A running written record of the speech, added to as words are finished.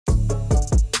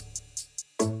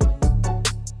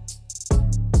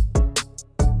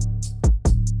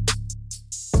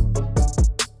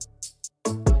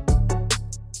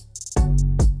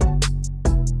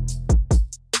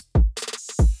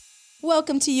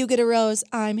Welcome to You Get a Rose.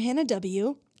 I'm Hannah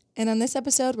W. And on this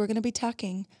episode, we're going to be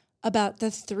talking about the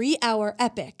 3-hour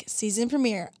epic season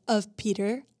premiere of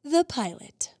Peter the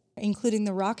Pilot, including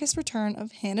the raucous return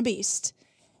of Hannah Beast.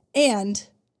 And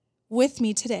with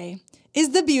me today is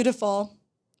the beautiful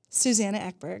Susannah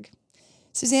Eckberg.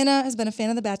 Susannah has been a fan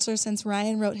of The Bachelor since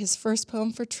Ryan wrote his first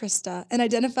poem for Trista and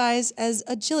identifies as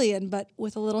a Jillian, but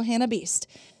with a little Hannah Beast.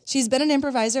 She's been an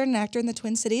improviser and actor in the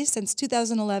Twin Cities since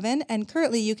 2011, and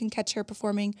currently you can catch her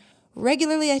performing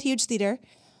regularly at Huge Theater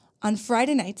on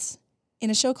Friday nights in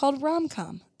a show called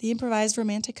Rom-Com, the improvised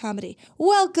romantic comedy.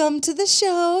 Welcome to the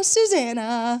show,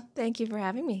 Susannah. Thank you for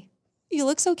having me. You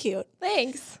look so cute.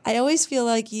 Thanks. I always feel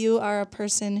like you are a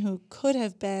person who could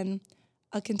have been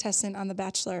a contestant on The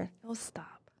Bachelor. Oh,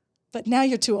 stop. But now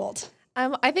you're too old.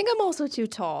 I think I'm also too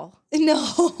tall.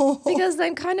 No. Because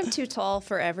I'm kind of too tall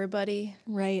for everybody.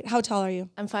 Right. How tall are you?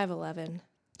 I'm 5'11".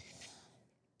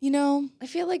 You know, I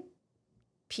feel like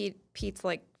Pete's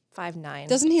like 5'9".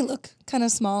 doesn't he look kind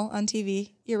of small on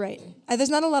TV? You're right. There's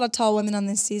not a lot of tall women on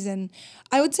this season.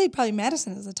 I would say probably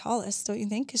Madison is the tallest, don't you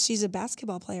think? Because she's a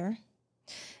basketball player.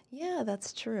 Yeah,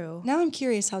 that's true. Now I'm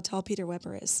curious how tall Peter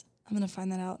Weber is. I'm going to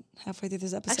find that out halfway through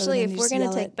this episode. Actually, if we're going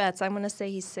to take bets, I'm going to say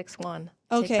he's 6'1".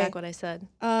 Okay. Take back what I said.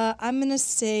 I'm going to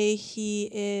say he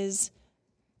is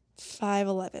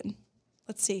 5'11".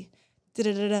 Let's see.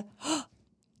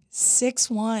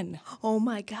 6'1". Oh,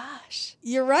 my gosh.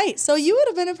 You're right. So you would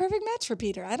have been a perfect match for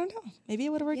Peter. I don't know. Maybe it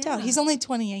would have worked out. He's only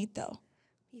 28, though.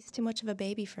 He's too much of a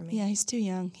baby for me. Yeah, he's too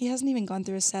young. He hasn't even gone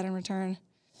through his Saturn return.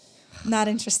 Not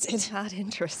interested. Not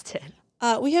interested.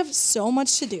 We have so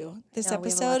much to do this episode. We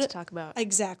have a lot to talk about.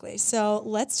 Exactly. So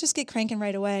let's just get cranking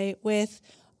right away with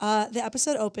the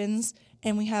episode opens,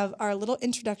 and we have our little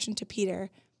introduction to Peter,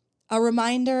 a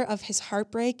reminder of his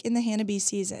heartbreak in the Hannah B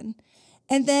season,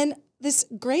 and then this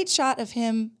great shot of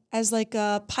him as like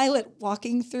a pilot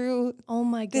walking through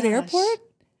the airport,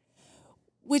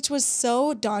 which was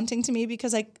so daunting to me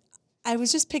because I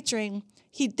was just picturing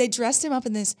they dressed him up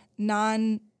in this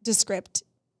nondescript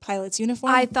pilot's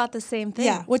uniform. I thought the same thing.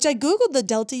 Yeah, which I Googled the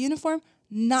Delta uniform,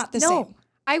 not the same. No,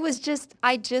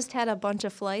 I just had a bunch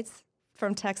of flights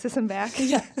from Texas and back.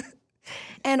 Yeah.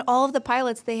 And all of the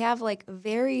pilots, they have like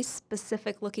very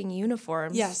specific looking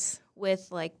uniforms. Yes. With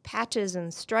like patches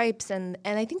and stripes, and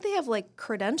I think they have like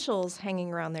credentials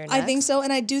hanging around their necks. I think so,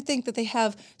 and I do think that they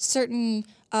have certain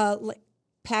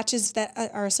patches that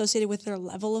are associated with their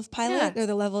level of pilot or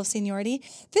the level of seniority.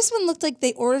 This one looked like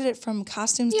they ordered it from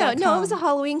costumes.com. Yeah, no, it was a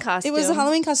Halloween costume. It was a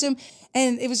Halloween costume,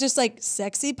 and it was just like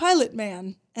sexy pilot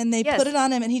man, and they put it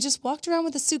on him, and he just walked around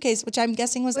with a suitcase, which I'm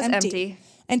guessing was empty,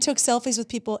 and took selfies with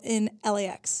people in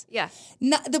LAX. Yeah.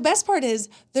 The best part is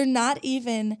they're not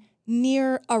even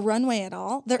near a runway at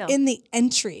all. They're in the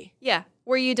entry. Yeah,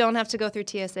 where you don't have to go through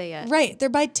TSA yet. Right, they're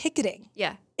by ticketing.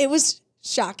 Yeah. It was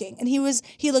shocking, and he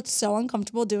looked so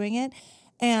uncomfortable doing it,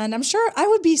 and I'm sure I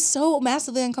would be so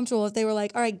massively uncomfortable if they were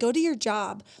like, all right, go to your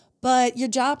job, but your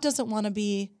job doesn't want to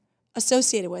be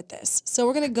associated with this, so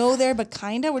we're going to go there, but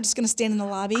we're just going to stand in the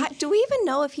lobby. Do we even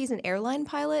know if he's an airline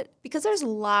pilot? Because there's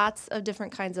lots of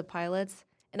different kinds of pilots,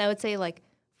 and I would say like,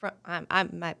 I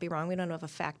might be wrong, we don't have a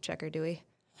fact checker, do we?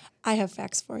 I have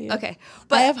facts for you. Okay.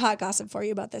 But I have hot gossip for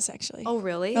you about this, actually. Oh,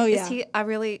 really? Oh, yeah. I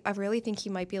really think he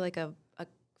might be like a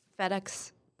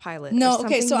FedEx pilot. No,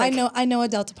 okay, so like, I know a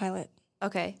Delta pilot.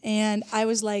 Okay. And I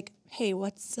was like, hey,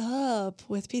 what's up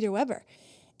with Peter Weber?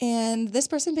 And this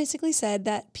person basically said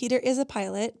that Peter is a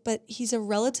pilot, but he's a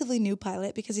relatively new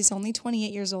pilot because he's only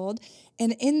 28 years old.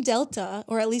 And in Delta,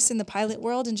 or at least in the pilot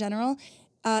world in general,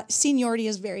 seniority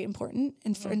is very important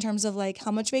in terms of like how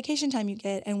much vacation time you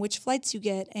get and which flights you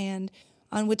get and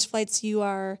on which flights you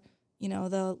are,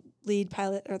 the lead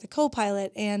pilot or the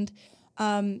co-pilot. And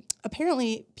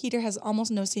apparently Peter has almost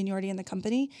no seniority in the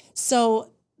company. So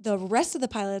the rest of the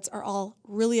pilots are all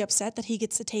really upset that he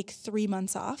gets to take 3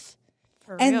 months off.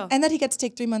 For real. And that he gets to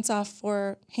take 3 months off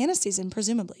for Hannah's season,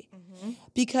 presumably. Mm-hmm.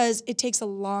 Because it takes a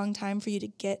long time for you to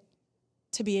get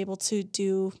to be able to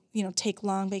do, take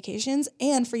long vacations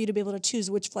and for you to be able to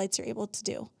choose which flights you're able to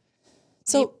do.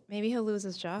 So maybe he'll lose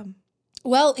his job.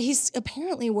 Well, he's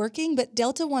apparently working, but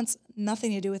Delta wants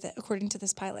nothing to do with it, according to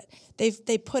this pilot.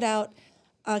 They put out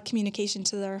a communication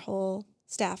to their whole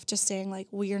staff just saying, like,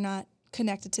 we are not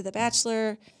connected to The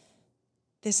Bachelor.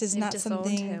 This is not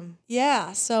something. Him.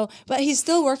 Yeah. So, but he's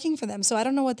still working for them. So I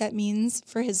don't know what that means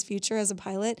for his future as a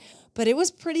pilot. But it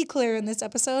was pretty clear in this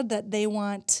episode that they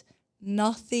want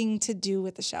nothing to do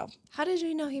with the show. How did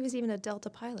you know he was even a Delta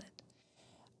pilot?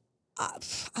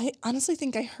 I honestly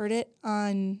think I heard it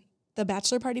on the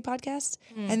Bachelor Party podcast.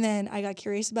 And then I got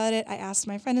curious about it. I asked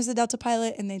my friend who's a Delta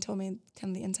pilot, and they told me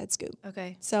kind of the inside scoop.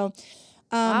 Okay. So,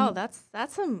 wow, that's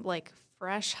some like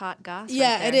fresh hot goss.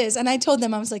 yeah, right there. it is. And I told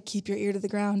them, I was like, keep your ear to the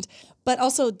ground. But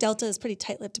also Delta is pretty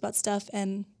tight-lipped about stuff.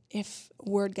 And if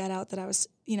word got out that I was,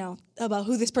 about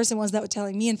who this person was that was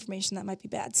telling me information, that might be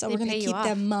bad. So we're going to keep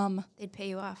them mum. They'd pay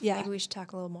you off. Yeah. Maybe we should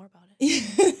talk a little more about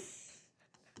it.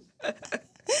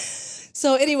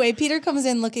 So anyway, Peter comes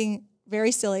in looking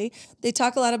very silly. They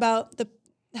talk a lot about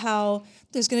how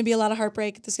there's going to be a lot of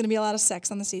heartbreak. There's going to be a lot of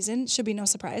sex on the season. Should be no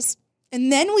surprise.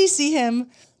 And then we see him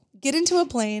get into a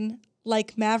plane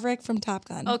like Maverick from Top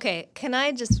Gun. Okay, can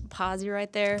I just pause you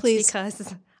right there? Please.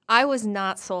 Because I was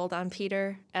not sold on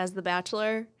Peter as the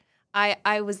Bachelor.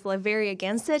 I was like very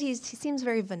against it. He seems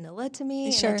very vanilla to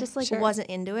me. Sure, and I just sure. wasn't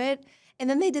into it. And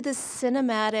then they did this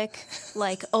cinematic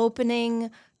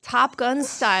opening Top Gun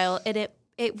style, and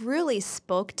it really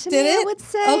spoke to Did me, it? I would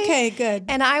say. Okay, good.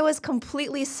 And I was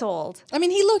completely sold. I mean,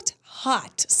 he looked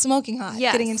hot, smoking hot,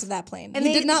 Yes. getting into that plane. And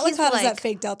he did not look he's, hot as that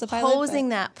fake Delta pilot. Hosing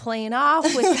that plane off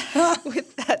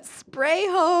with that spray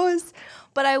hose.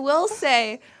 But I will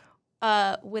say,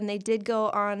 when they did go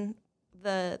on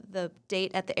the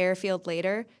date at the airfield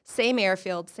later, same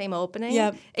airfield, same opening.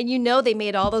 Yep. And they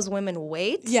made all those women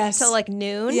wait till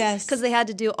noon. Yes. Because they had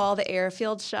to do all the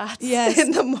airfield shots Yes. in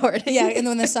the morning. Yeah, and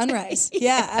then the sunrise.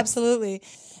 Yeah, absolutely.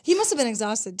 He must have been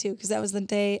exhausted too, because that was the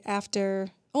day after.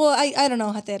 Well, I don't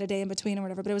know if they had a day in between or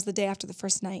whatever, but it was the day after the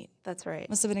first night. That's right.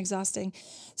 Must have been exhausting.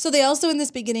 So they also, in this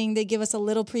beginning, they give us a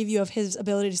little preview of his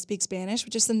ability to speak Spanish,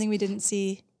 which is something we didn't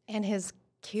see. And his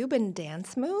Cuban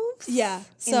dance moves? Yeah.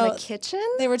 So in the kitchen?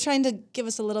 They were trying to give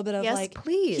us a little bit of Yes,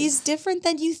 please. He's different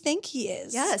than you think he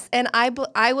is. Yes. And I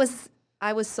was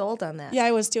sold on that. Yeah,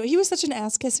 I was too. He was such an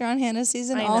ass kisser on Hannah's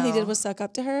season. I All he know. did was suck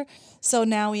up to her. So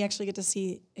now we actually get to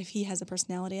see if he has a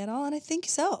personality at all, and I think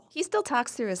so. He still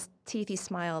talks through his teethy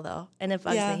smile, though. And it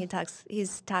bugs me.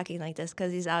 He's talking like this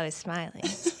because he's always smiling.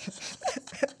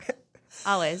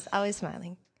 always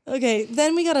smiling. Okay,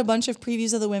 then we got a bunch of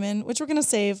previews of the women, which we're going to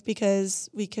save because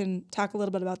we can talk a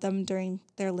little bit about them during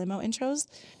their limo intros.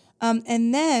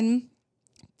 And then,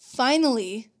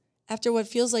 finally, after what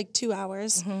feels like 2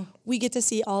 hours, we get to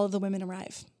see all of the women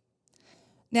arrive.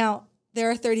 Now, there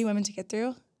are 30 women to get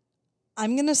through.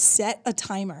 I'm going to set a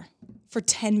timer for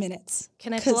 10 minutes.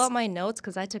 Can I pull out my notes?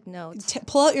 Because I took notes.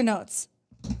 Pull out your notes.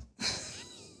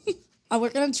 We're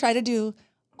going to try to do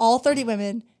all 30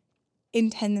 women in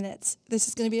 10 minutes. This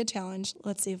is going to be a challenge.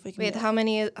 Let's see if we can Wait, do it. how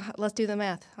many? Let's do the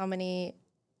math. How many?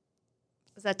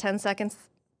 Is that 10 seconds?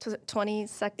 20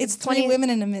 seconds? It's 20 women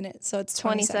in a minute, so it's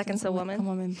 20 seconds a woman. A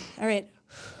woman. All right.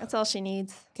 That's all she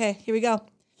needs. Okay, here we go. All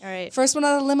right. First one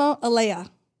out of the limo, Alea.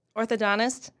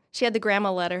 Orthodontist. She had the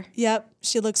grandma letter. Yep,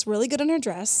 she looks really good in her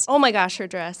dress. Oh my gosh, her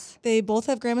dress. They both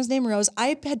have grandma's name, Rose.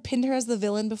 I had pinned her as the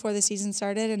villain before the season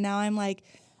started, and now I'm like,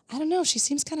 I don't know, she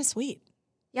seems kind of sweet.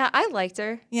 Yeah, I liked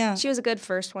her. Yeah. She was a good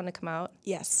first one to come out.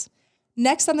 Yes.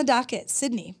 Next on the docket,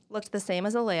 Sydney. Looked the same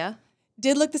as Alea.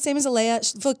 Did look the same as Alea.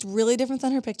 She looked really different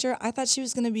than her picture. I thought she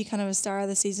was going to be kind of a star of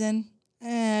the season.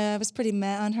 I was pretty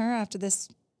meh on her after this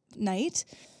night.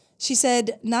 She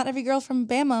said, not every girl from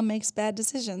Bama makes bad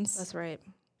decisions. That's right.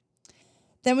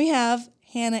 Then we have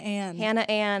Hannah Ann. Hannah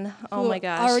Ann. Oh who my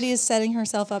gosh. already is setting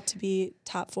herself up to be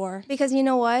top 4. Because you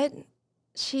know what?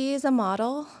 She is a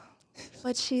model,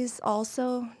 but she's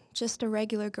also just a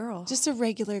regular girl. Just a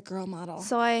regular girl model.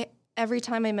 So every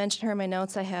time I mention her in my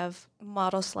notes, I have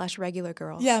model/regular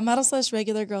girl. Yeah,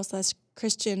 model/regular girl /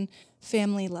 Christian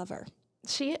family lover.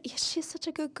 She's such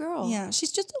a good girl. Yeah,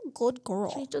 she's just a good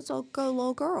girl. She's just a good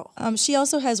little girl. She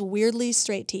also has weirdly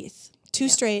straight teeth. Too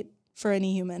straight for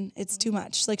any human. It's too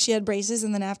much. Like she had braces,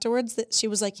 and then afterwards she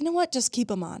was like, you know what? Just keep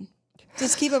them on.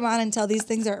 Just keep them on until these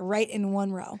things are right in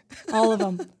one row. All of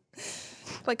them.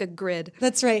 Like a grid.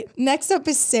 That's right. Next up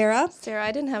is Sarah. Sarah,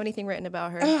 I didn't have anything written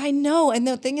about her. Oh, I know. And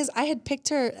the thing is, I had picked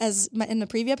her in the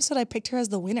preview episode, I picked her as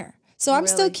the winner. So I'm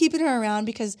still keeping her around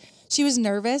because she was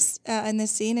nervous in this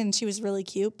scene and she was really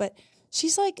cute, but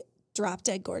she's like drop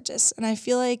dead gorgeous. And I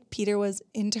feel like Peter was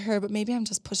into her, but maybe I'm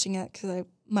just pushing it because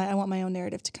I want my own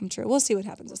narrative to come true. We'll see what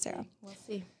happens with Sarah. We'll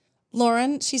see.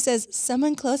 Lauren, she says,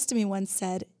 someone close to me once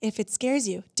said, if it scares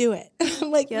you, do it.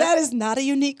 I'm like, that is not a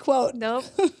unique quote. Nope.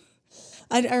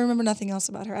 I remember nothing else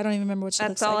about her. I don't even remember what she looks like.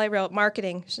 That's all I wrote.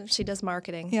 Marketing. She does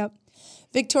marketing. Yep.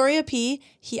 Victoria P.,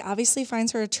 he obviously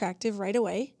finds her attractive right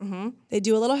away. Mm-hmm. They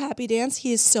do a little happy dance.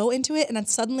 He is so into it, and then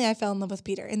suddenly I fell in love with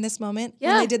Peter. In this moment,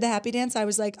 when they did the happy dance, I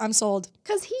was like, I'm sold.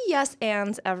 Because he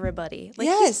yes-ands everybody. Like,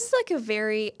 yes. He's like a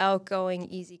very outgoing,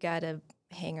 easy guy to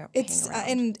hang around.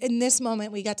 And in this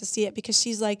moment, we got to see it because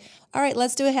she's like, all right,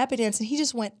 let's do a happy dance. And he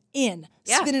just went in,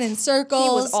 spinning in circles. He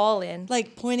was all in.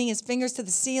 Like pointing his fingers to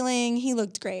the ceiling. He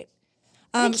looked great.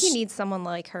 I think he needs someone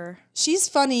like her. She's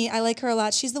funny. I like her a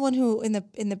lot. She's the one who, in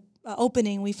the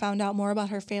opening, we found out more about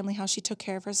her family, how she took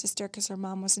care of her sister because her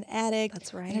mom was an addict.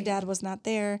 That's right. And her dad was not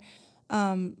there.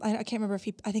 I can't remember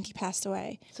I think he passed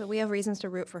away. So we have reasons to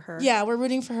root for her. Yeah, we're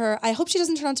rooting for her. I hope she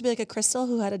doesn't turn out to be like a Crystal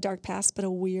who had a dark past but a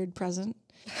weird present.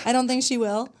 I don't think she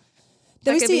will.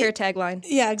 That could be her tagline.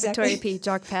 Yeah, exactly. Victoria P.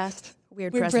 Dark past,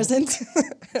 weird present.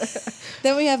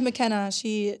 Then we have McKenna.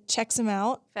 She checks him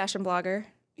out. Fashion blogger.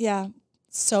 Yeah,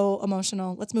 so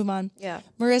emotional. Let's move on. Yeah.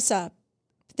 Marissa.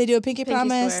 They do a pinky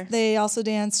promise. swear. They also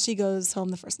dance. She goes home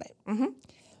the first night. Mm-hmm.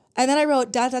 And then I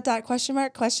wrote ... question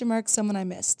mark, someone I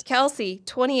missed. Kelsey,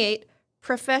 28,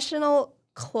 professional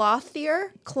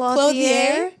clothier.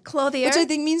 Clothier. Clothier. Which I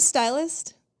think means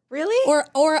stylist. Really?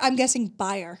 Or I'm guessing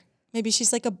buyer. Maybe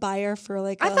she's like a buyer for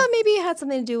like I thought maybe it had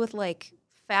something to do with like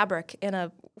fabric in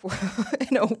a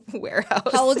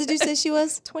warehouse. How old did you say she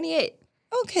was? 28.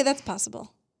 Okay, that's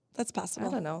possible. That's possible.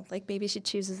 I don't know. Like maybe she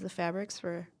chooses the fabrics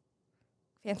for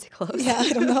fancy clothes. Yeah,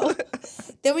 I don't know.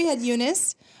 Then we had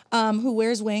Eunice, who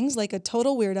wears wings like a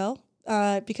total weirdo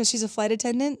because she's a flight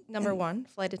attendant.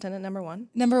 Flight attendant number one.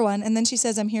 Number one. And then she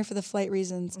says, I'm here for the flight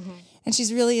reasons. Mm-hmm. And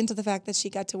she's really into the fact that she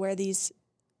got to wear these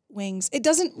wings. It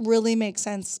doesn't really make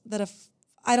sense that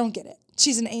I don't get it.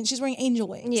 She's wearing angel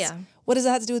wings. Yeah. What does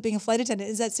that have to do with being a flight attendant?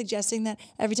 Is that suggesting that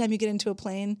every time you get into a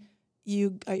plane,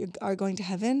 you are going to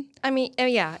heaven? I mean,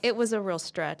 yeah, it was a real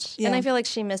stretch. Yeah. And I feel like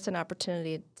she missed an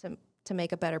opportunity to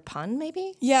make a better pun,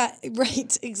 maybe? Yeah,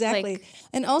 right, exactly. Like,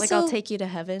 and also, like, I'll take you to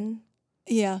heaven.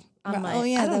 Yeah. I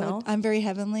don't know. I'm very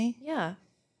heavenly. Yeah.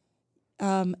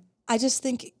 I just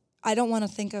think, I don't want to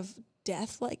think of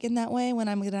death like in that way when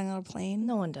I'm getting on a plane.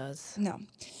 No one does. No.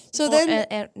 So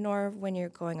then... nor when you're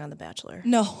going on The Bachelor.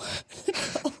 No.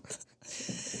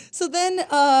 So then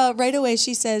right away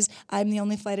she says, I'm the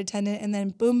only flight attendant, and then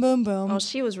boom, boom, boom. Oh,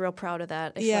 she was real proud of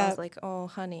that. I was like, oh,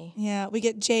 honey. Yeah, we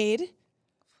get Jade.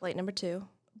 Flight number 2.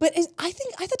 But I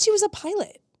thought she was a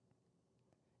pilot.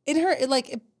 In her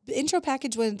intro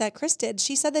package that Chris did,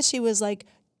 she said that she was like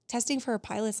testing for her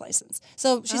pilot's license.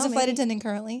 So she's a flight attendant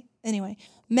currently. Anyway,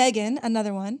 Megan,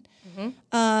 another one.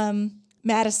 Mm-hmm.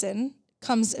 Madison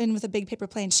comes in with a big paper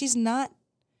plane. She's not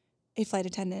a flight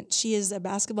attendant. She is a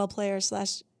basketball player /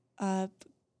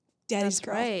 daddy's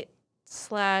girl. Right. /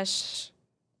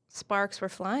 sparks were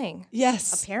flying.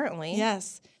 Yes. Apparently.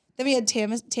 Yes. Then we had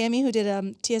Tammy who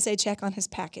did TSA check on his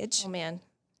package. Oh, man.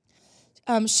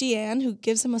 Sheann, who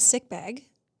gives him a sick bag.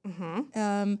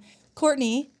 Mm-hmm.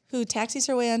 Courtney, who taxis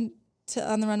her way on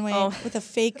the runway with a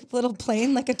fake little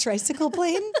plane, like a tricycle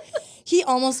plane. He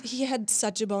had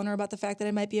such a boner about the fact that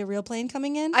it might be a real plane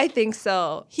coming in. I think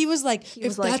so. He was like,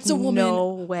 if that's a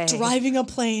woman driving a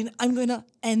plane, I'm going to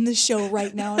end the show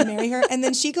right now and marry her. And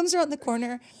then she comes around the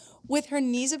corner with her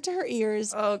knees up to her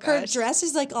ears. Oh, gosh. Her dress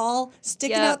is like all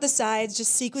sticking out the sides,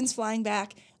 just sequins flying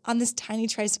back on this tiny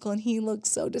tricycle, and he looks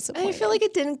so disappointed. I feel like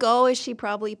it didn't go as she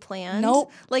probably planned.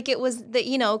 Nope. Like it was that,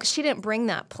 because she didn't bring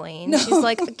that plane. No. She's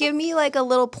like, give me like a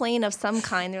little plane of some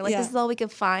kind. They're like, this is all we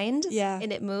could find. Yeah.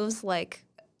 And it moves like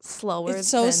slower. It's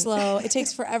so slow. It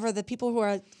takes forever. The people who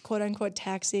are quote unquote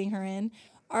taxiing her in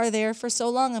are there for so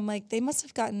long. I'm like, they must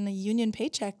have gotten a union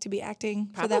paycheck to be acting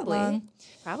for that long.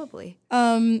 Probably.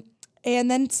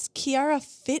 And then Kiara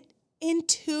fit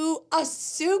into a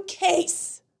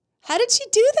suitcase. How did she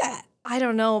do that? I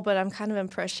don't know, but I'm kind of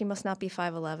impressed. She must not be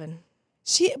 5'11".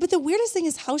 But the weirdest thing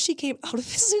is how she came out of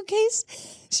the suitcase.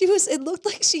 It looked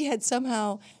like she had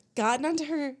somehow gotten onto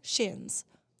her shins,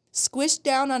 squished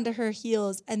down onto her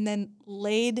heels, and then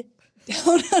laid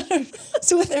down on her,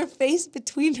 so with her face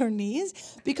between her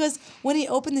knees. Because when he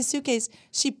opened the suitcase,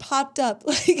 she popped up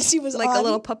like she was like a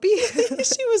little puppy.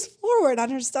 She was forward on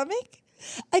her stomach.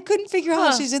 I couldn't figure out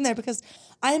how she's in there because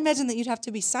I imagine that you'd have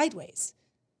to be sideways.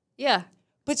 Yeah.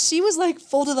 But she was like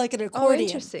folded like an accordion. Oh,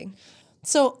 interesting.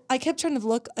 So I kept trying to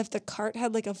look if the cart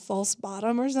had like a false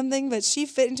bottom or something, but she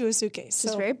fit into a suitcase.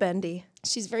 She's very bendy.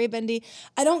 She's very bendy.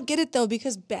 I don't get it though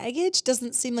because baggage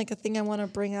doesn't seem like a thing I want to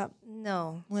bring up.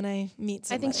 No. When I meet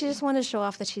somebody. I think she just wanted to show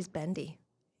off that she's bendy.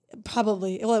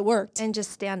 Probably. Well, it worked. And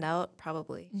just stand out,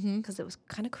 probably, because it was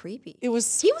kind of creepy. He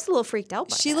was a little freaked out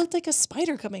by She looked like a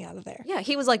spider coming out of there. Yeah,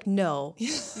 he was like, no,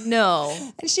 no.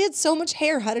 And she had so much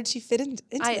hair. How did she fit into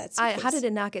that suitcase? How did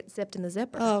it not get zipped in the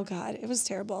zipper? Oh, God. It was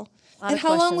terrible. And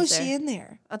how long was she in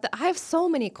there? I have so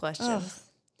many questions.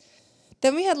 Oh.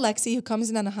 Then we had Lexi, who comes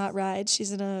in on a hot ride.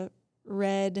 She's in a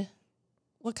red...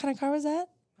 What kind of car was that?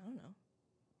 I don't know.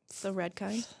 The red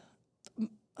kind?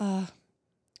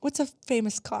 What's a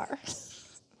famous car?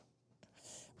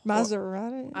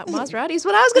 Maserati? Maserati's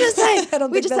what I was going to say. I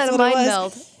don't we think just that's had a what it mind was.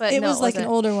 meld. But It no, was like an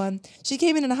wasn't. older one. She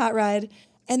came in a hot ride,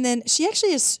 and then she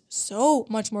actually is so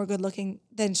much more good looking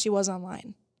than she was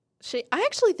online. I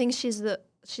actually think she's the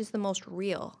most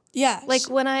real. Yeah. Like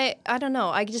when I don't know,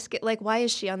 I just get like, why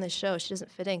is she on this show? She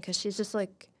doesn't fit in because she's just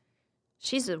like,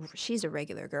 she's a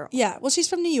regular girl. Yeah. Well, she's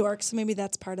from New York, so maybe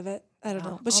that's part of it. I don't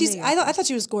know. But I thought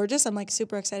she was gorgeous. I'm like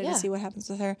super excited to see what happens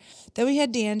with her. Then we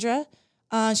had Deandra.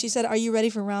 She said, "Are you ready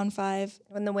for round 5?"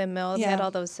 When the windmill, they had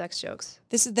all those sex jokes.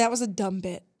 That was a dumb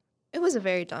bit. It was a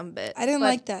very dumb bit. I didn't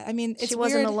like that. I mean, it's she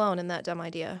wasn't weird. alone in that dumb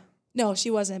idea. No,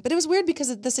 she wasn't. But it was weird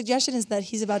because the suggestion is that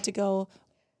he's about to go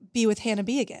be with Hannah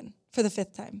B again for the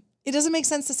 5th time. It doesn't make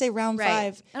sense to say round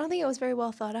 5. I don't think it was very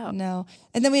well thought out. No.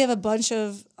 And then we have a bunch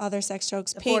of other sex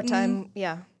jokes. The Peyton 4-time,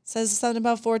 yeah. says something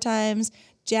about 4 times.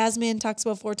 Jasmine talks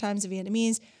about 4 times of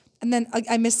Vietnamese. And then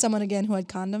I missed someone again who had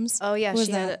condoms. Oh, yeah. Who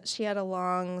She had a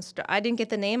long I didn't get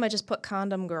the name. I just put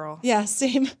condom girl. Yeah,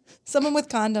 same. Someone with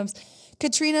condoms.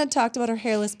 Katrina talked about her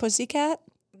hairless pussycat.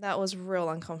 That was real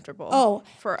uncomfortable. Oh,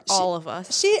 for all of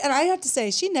us. And I have to say,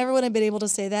 she never would have been able to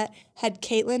say that had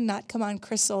Caitlyn not come on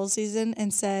Chris Soule's season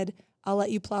and said, "I'll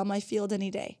let you plow my field any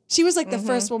day." She was like the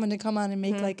first woman to come on and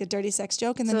make like a dirty sex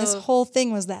joke, and then this whole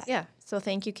thing was that. Yeah. So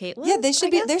thank you, Caitlyn. Yeah, they should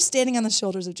be. They're standing on the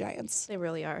shoulders of giants. They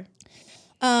really are.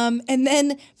 And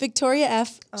then Victoria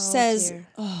F says, dear.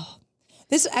 "Oh,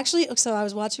 this actually." So I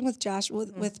was watching with Josh,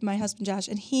 with my husband Josh,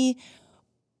 and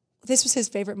this was his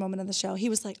favorite moment of the show. He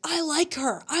was like, I like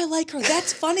her.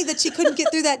 That's funny that she couldn't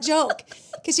get through that joke.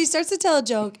 Because she starts to tell a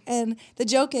joke, and the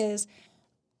joke is,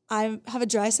 I have a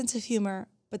dry sense of humor,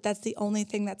 but that's the only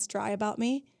thing that's dry about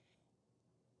me.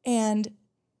 And,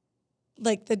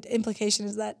 like, the implication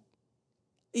is that,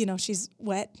 she's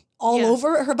wet all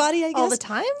over her body, I guess. All the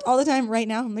time? All the time right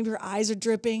now. Maybe her eyes are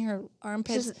dripping, her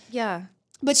armpits. Yeah.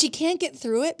 But she can't get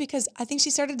through it because I think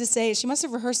she started to say, she must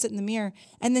have rehearsed it in the mirror,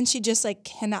 and then she just like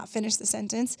cannot finish the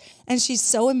sentence, and she's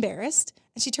so embarrassed,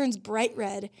 and she turns bright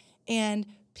red, and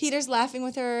Peter's laughing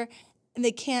with her, and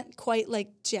they can't quite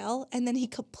like gel, and then he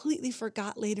completely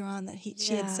forgot later on that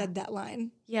she had said that line.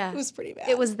 Yeah. It was pretty bad.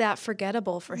 It was that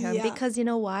forgettable for him because you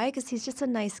know why? Because he's just a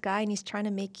nice guy, and he's trying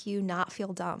to make you not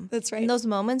feel dumb. That's right. In those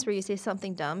moments where you say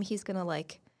something dumb, he's going to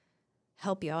like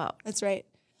help you out. That's right.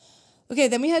 Okay,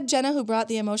 then we had Jenna, who brought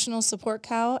the emotional support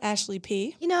cow, Ashley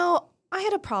P. I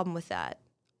had a problem with that.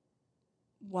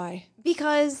 Why?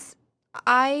 Because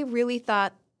I really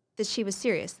thought that she was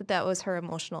serious, that was her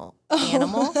emotional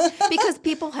animal. Because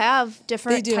people have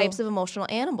different types of emotional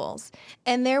animals.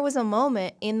 And there was a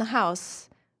moment in the house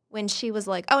when she was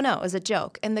like, oh, no, it was a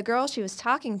joke. And the girl she was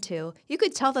talking to, you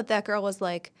could tell that girl was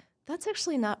like, that's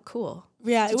actually not cool.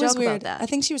 Yeah, it was weird. That. I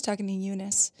think she was talking to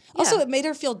Eunice. Also, it made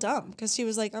her feel dumb because she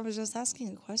was like, I was just asking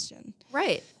a question.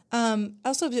 Right.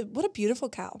 Also, what a beautiful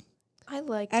cow. I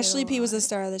like Ashley P was the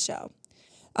star of the show.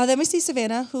 Then we see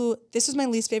Savannah, who, this was my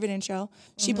least favorite intro.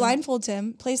 She blindfolds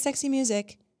him, plays sexy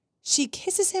music. She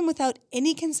kisses him without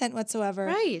any consent whatsoever.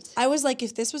 Right. I was like,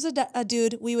 if this was a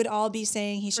dude, we would all be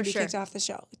saying he should be kicked off the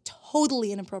show.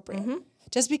 Totally inappropriate.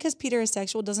 Just because Peter is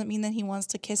sexual doesn't mean that he wants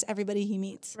to kiss everybody he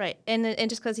meets. Right. And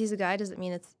just because he's a guy doesn't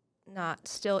mean it's not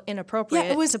still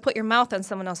inappropriate to put your mouth on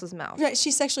someone else's mouth. Right.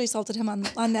 She sexually assaulted him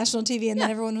on national TV, and then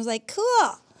everyone was like,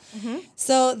 cool.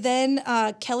 So then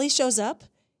Kelly shows up.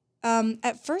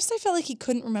 At first, I felt like he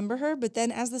couldn't remember her, but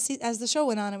then as the show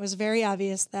went on, it was very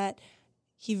obvious that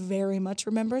he very much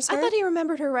remembers her. I thought he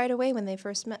remembered her right away when they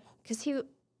first met. Because it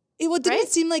didn't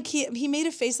seem like he made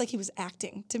a face like he was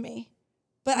acting to me.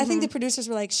 But I think the producers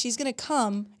were like, she's going to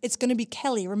come. It's going to be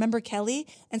Kelly. Remember Kelly?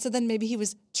 And so then maybe he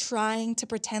was trying to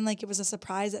pretend like it was a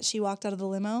surprise that she walked out of the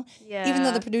limo. Yeah. Even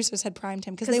though the producers had primed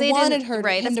him because they wanted her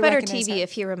right. him That's to better recognize TV her.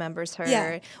 if he remembers her.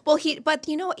 Yeah. Well, but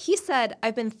you know what? He said,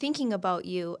 I've been thinking about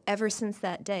you ever since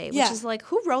that day. Which is like,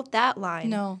 who wrote that line?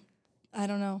 No. I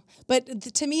don't know. But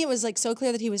to me, it was like so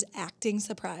clear that he was acting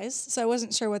surprised. So I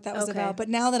wasn't sure what that was about. But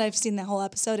now that I've seen that whole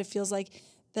episode, it feels like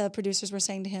the producers were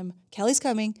saying to him, Kelly's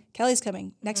coming.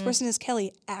 Next person is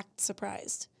Kelly. Act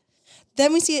surprised.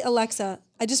 Then we see Alexa.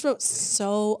 I just wrote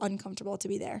so uncomfortable to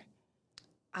be there.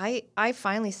 I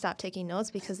finally stopped taking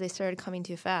notes because they started coming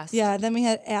too fast. Yeah, then we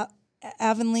had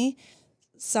Avonlea.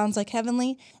 Sounds like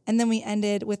heavenly. And then we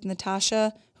ended with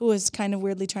Natasha, who was kind of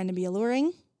weirdly trying to be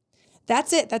alluring.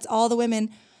 That's it. That's all the women.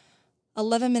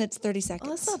 11 minutes, 30 seconds.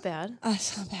 Oh, that's not bad.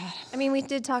 That's not bad. I mean, we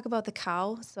did talk about the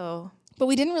cow, so... But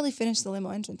we didn't really finish the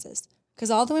limo entrances because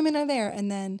all the women are there,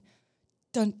 and then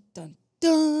dun, dun,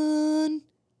 dun.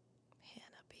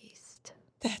 Hannah Beast.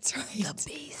 That's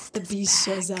right. The beast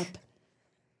shows up.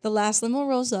 The last limo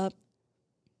rolls up.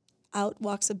 Out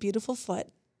walks a beautiful foot.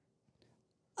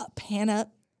 Hannah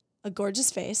a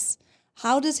gorgeous face.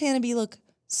 How does Hannah B look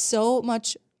so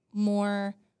much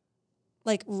more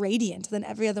like radiant than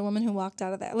every other woman who walked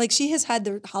out of there? Like, she has had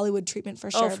the Hollywood treatment for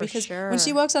sure. Because when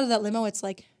she walks out of that limo, it's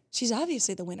like, she's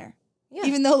obviously the winner. Yeah.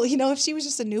 Even though, if she was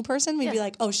just a new person, we'd be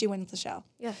like, oh, she wins the show.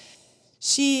 Yeah.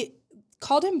 She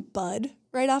called him Bud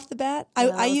right off the bat.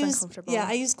 I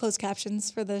use closed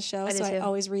captions for the show, so I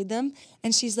always read them.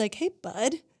 And she's like, hey,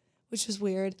 Bud, which was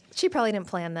weird. She probably didn't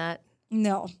plan that.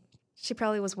 No. She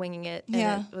probably was winging it.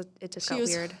 And it just got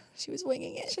weird. She was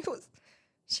winging it.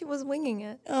 She was winging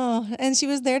it. Oh, and she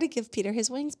was there to give Peter his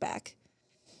wings back.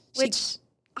 Which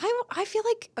I feel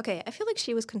like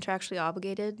she was contractually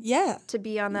obligated to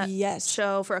be on that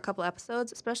show for a couple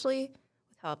episodes, especially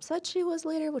with how upset she was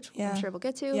later, which I'm sure we'll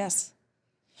get to. Yes.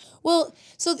 Well,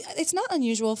 so it's not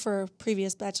unusual for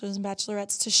previous bachelors and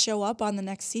bachelorettes to show up on the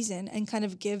next season and kind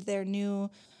of give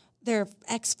their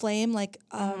ex-flame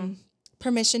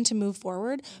permission to move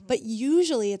forward. Mm-hmm. But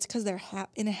usually it's because they're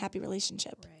in a happy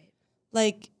relationship. Right.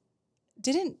 Like,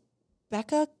 didn't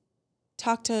Becca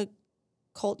talk to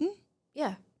Colton?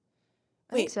 Yeah.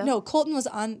 No, Colton was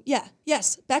on. Yeah.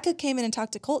 Yes. Becca came in and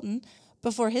talked to Colton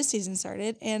before his season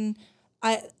started. And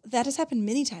that has happened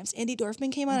many times. Andy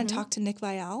Dorfman came on and talked to Nick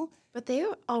Viall. But they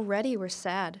already were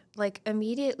sad. Like,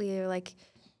 immediately, they're like,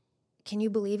 can you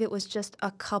believe it was just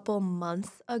a couple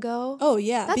months ago? Oh,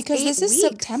 yeah. That's because this is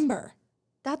September.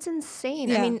 That's insane.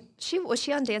 Yeah. I mean, was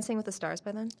she on Dancing with the Stars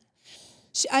by then?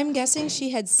 I'm guessing she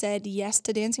had said yes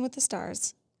to Dancing with the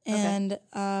Stars. And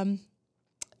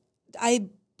I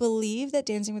believe that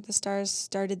Dancing with the Stars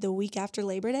started the week after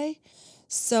Labor Day.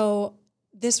 So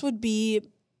this would be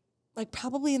like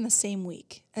probably in the same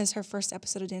week as her first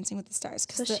episode of Dancing with the Stars.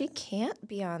 So she can't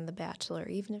be on The Bachelor,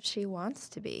 even if she wants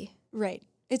to be. Right.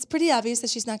 It's pretty obvious that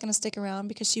she's not going to stick around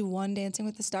because she won Dancing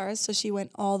with the Stars, so she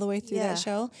went all the way through that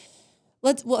show.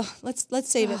 Let's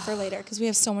save it for later because we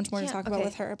have so much more to talk about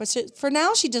with her. But for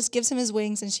now, she just gives him his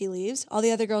wings and she leaves. All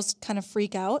the other girls kind of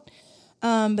freak out.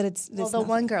 But it's the nothing.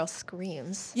 One girl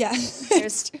screams. Yeah.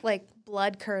 There's like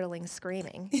blood-curdling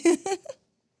screaming.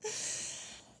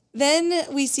 Then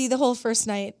we see the whole first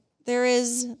night. There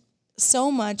is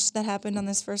so much that happened on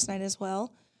this first night as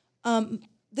well.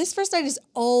 This first night is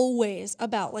always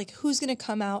about like who's going to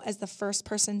come out as the first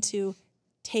person to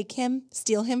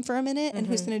steal him for a minute, and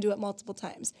who's going to do it multiple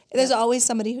times. There's always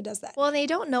somebody who does that. Well, they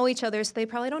don't know each other, so they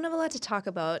probably don't have a lot to talk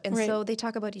about, and so they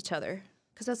talk about each other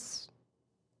because that's.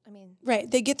 Right.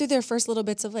 They get through their first little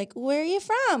bits of like, where are you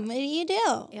from? What do you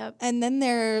do? Yep. And then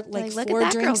they're like look 4 at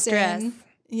that drinks girl's dress. in.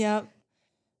 Yep.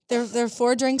 They're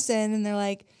 4 drinks in and they're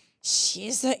like,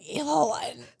 she's the evil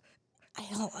one. I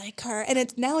don't like her. And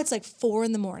it's like 4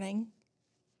 a.m,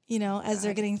 as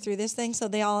they're getting through this thing. So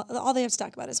all they have to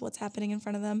talk about is what's happening in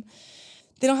front of them.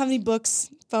 They don't have any books,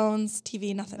 phones,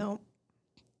 TV, nothing. Nope.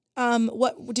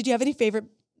 What did you have any favorite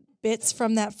bits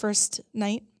from that first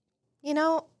night?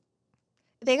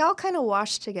 They all kind of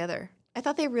washed together. I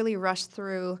thought they really rushed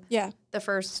through the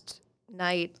first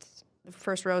night, the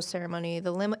first rose ceremony,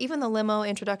 the limo. Even the limo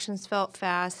introductions felt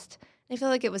fast. I feel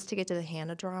like it was to get to the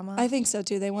Hannah drama. I think so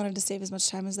too. They wanted to save as much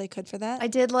time as they could for that. I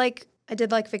did like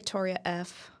Victoria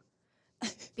F.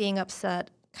 being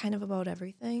upset kind of about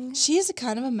everything. She is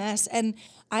kind of a mess, and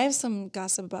I have some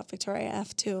gossip about Victoria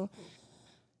F. too.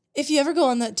 If you ever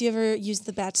do you ever use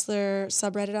the Bachelor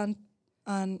subreddit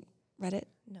on Reddit?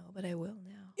 No, but I will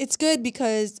now. It's good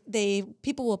because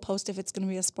people will post if it's going to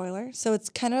be a spoiler. So it's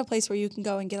kind of a place where you can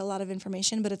go and get a lot of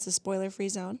information, but it's a spoiler-free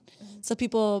zone. Mm-hmm. So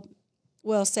people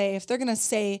will say, if they're going to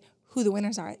say who the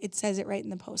winners are, it says it right in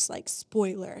the post, like,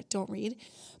 spoiler, don't read.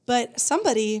 But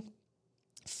somebody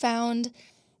found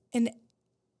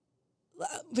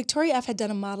Victoria F. had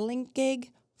done a modeling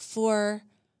gig for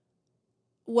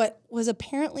what was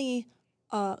apparently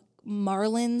a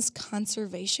marlins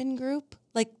conservation group,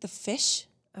 like the fish.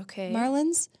 Okay.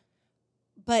 Marlins.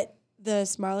 But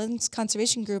this Marlins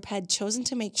conservation group had chosen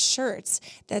to make shirts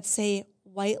that say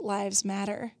White Lives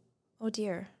Matter. Oh,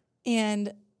 dear.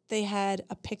 And they had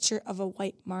a picture of a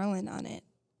white marlin on it.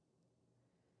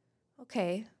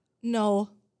 Okay. No,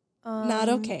 not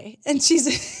okay. And she's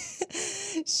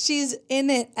in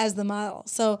it as the model.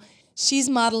 So she's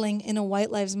modeling in a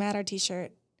White Lives Matter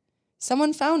t-shirt.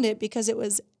 Someone found it because it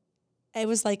was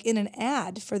like in an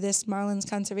ad for this Marlins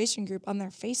conservation group on their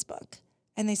Facebook.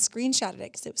 And they screenshotted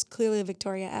it because it was clearly a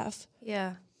Victoria F.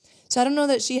 Yeah. So I don't know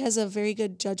that she has a very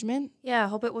good judgment. Yeah, I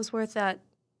hope it was worth that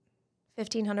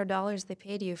 $1,500 they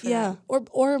paid you for that. Yeah,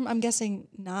 or I'm guessing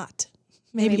not.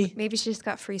 Maybe she just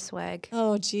got free swag.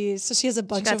 Oh, geez. So she has a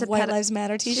bunch of White Lives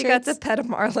Matter t-shirts? She got to pet a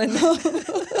marlin.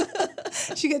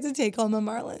 She got to take home a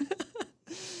marlin.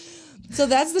 So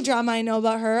that's the drama I know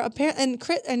about her. And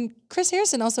Chris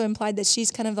Harrison also implied that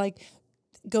she's kind of like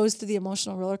goes through the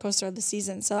emotional roller coaster of the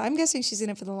season. So I'm guessing she's in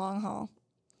it for the long haul.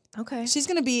 Okay. She's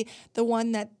going to be the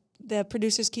one that the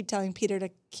producers keep telling Peter to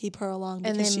keep her along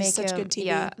because she's such good TV.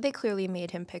 Yeah, they clearly made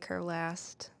him pick her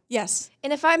last. Yes.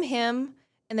 And if I'm him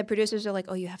and the producers are like,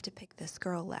 oh, you have to pick this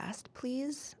girl last,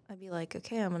 please, I'd be like,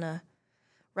 okay, I'm going to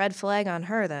red flag on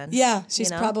her then. Yeah,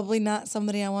 she's probably not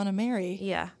somebody I want to marry.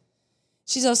 Yeah.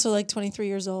 She's also like 23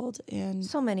 years old. And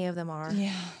so many of them are.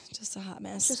 Yeah, just a hot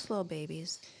mess. Just little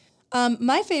babies.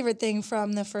 My favorite thing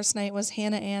from the first night was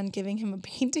Hannah Ann giving him a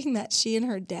painting that she and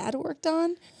her dad worked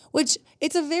on, which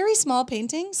it's a very small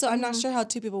painting, so I'm not sure how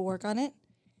two people work on it.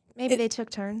 Maybe they took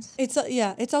turns.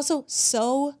 It's also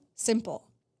so simple.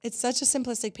 It's such a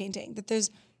simplistic painting that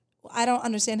I don't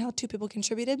understand how two people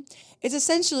contributed. It's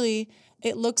essentially,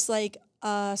 it looks like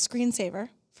a screensaver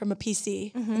from a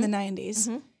PC in the 90s.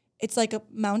 Mm-hmm. It's like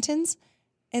mountains,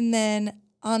 and then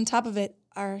on top of it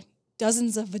are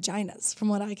dozens of vaginas, from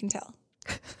what I can tell.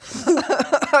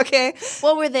 Okay.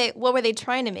 What were they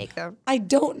trying to make them? I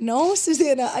don't know,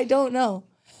 Susannah. I don't know.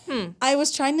 I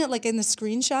was trying to, like, in the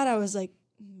screenshot, I was like,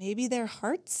 maybe they're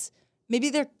hearts? Maybe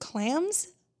they're clams?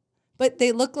 But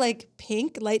they look like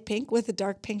pink, light pink, with a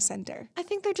dark pink center. I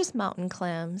think they're just mountain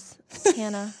clams,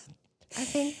 Hannah. I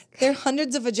think they're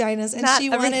hundreds of vaginas, and not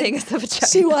everything is a vagina.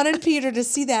 She wanted Peter to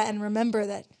see that and remember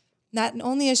that not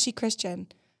only is she Christian,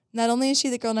 not only is she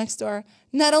the girl next door,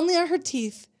 not only are her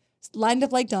teeth lined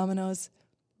up like dominoes,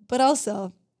 but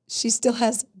also she still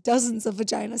has dozens of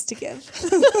vaginas to give.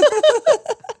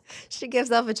 She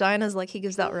gives out vaginas like he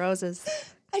gives out roses.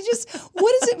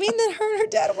 What does it mean that her and her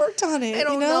dad worked on it? I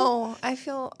don't know. I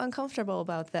feel uncomfortable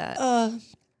about that.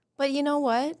 But you know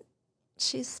what?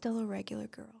 She's still a regular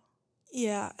girl.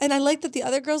 Yeah, and I like that the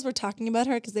other girls were talking about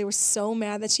her because they were so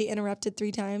mad that she interrupted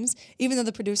 3 times, even though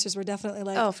the producers were definitely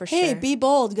like, oh, for hey, sure. Be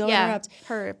bold, go interrupt.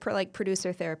 Her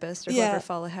producer therapist or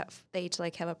whoever they each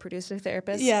like have a producer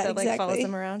therapist that like follows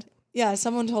them around. Yeah,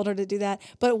 someone told her to do that.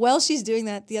 But while she's doing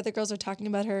that, the other girls are talking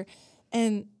about her,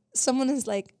 and someone is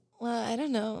like, well, I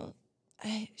don't know,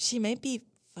 she might be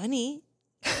funny.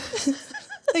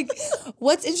 Like,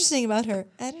 what's interesting about her?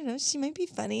 I don't know. She might be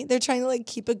funny. They're trying to, like,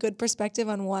 keep a good perspective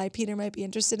on why Peter might be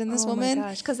interested in this woman. Oh, my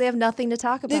gosh, because they have nothing to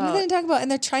talk about. They have nothing to talk about,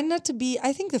 and they're trying not to be,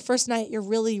 I think the first night you're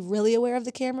really, really aware of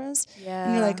the cameras. Yeah.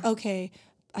 And you're like, okay,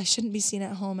 I shouldn't be seen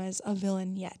at home as a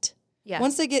villain yet. Yeah.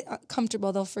 Once they get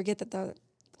comfortable, they'll forget that the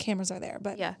cameras are there.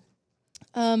 But yeah.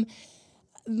 The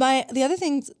other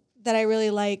things that I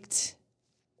really liked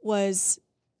was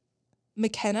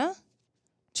McKenna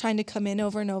trying to come in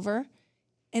over and over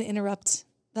and interrupt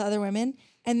the other women,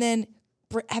 and then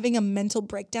having a mental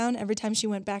breakdown every time she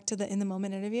went back to the in the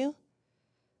moment interview.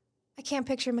 I can't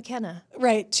picture McKenna.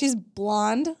 Right. She's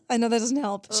blonde. I know that doesn't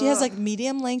help. Ugh. She has like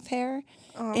medium length hair.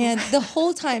 And the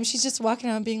whole time she's just walking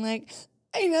around being like,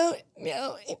 I know,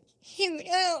 he's gonna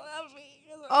love me.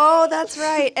 Oh, that's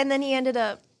right. And then he ended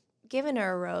up giving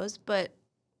her a rose, but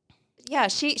yeah,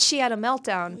 she had a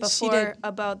meltdown before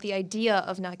about the idea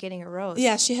of not getting a rose.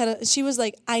 Yeah, she was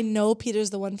like, I know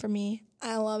Peter's the one for me.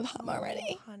 I love him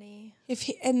already. Honey.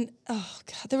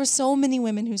 There were so many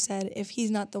women who said, if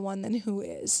he's not the one, then who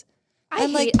is?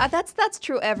 That's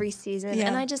true every season. Yeah.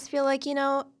 And I just feel like,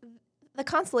 the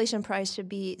consolation prize should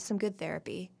be some good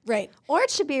therapy. Right. Or it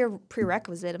should be a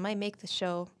prerequisite. It might make the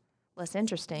show less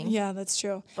interesting. Yeah, that's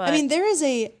true. But I mean, there is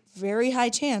a very high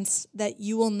chance that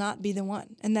you will not be the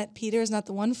one and that Peter is not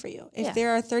the one for you. If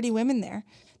there are 30 women there,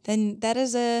 then that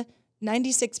is a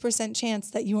 96%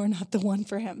 chance that you are not the one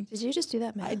for him. Did you just do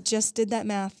that math? I just did that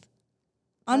math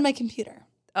on my computer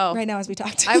right now as we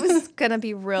talked. I was going to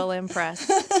be real impressed.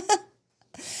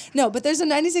 No, but there's a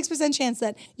 96% chance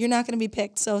that you're not going to be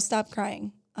picked, so stop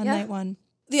crying on night 1.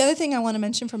 The other thing I want to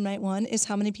mention from night 1 is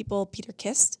how many people Peter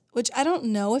kissed, which I don't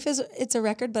know if it's a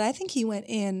record, but I think he went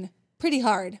in pretty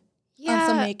hard on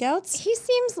some makeouts. He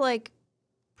seems like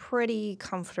pretty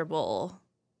comfortable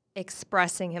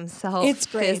expressing himself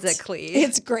physically.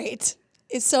 It's great.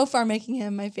 It's so far making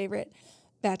him my favorite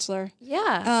Bachelor.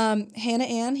 Yeah. Hannah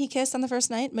Ann, he kissed on the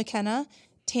first night. McKenna,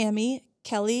 Tammy,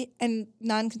 Kelly, and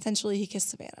non-consensually he kissed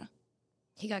Savannah.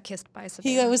 He got kissed by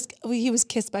Savannah. He was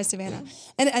kissed by Savannah.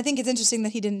 And I think it's interesting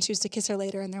that he didn't choose to kiss her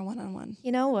later in their one-on-one.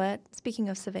 You know what? Speaking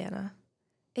of Savannah,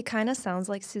 it kind of sounds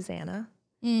like Susannah.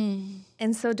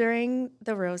 And so during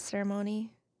the rose ceremony,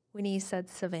 when he said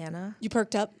Savannah, you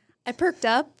perked up? I perked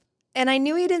up, and I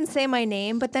knew he didn't say my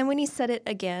name, but then when he said it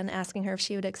again, asking her if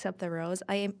she would accept the rose,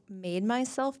 I made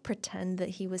myself pretend that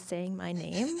he was saying my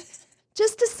name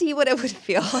just to see what it would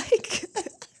feel like.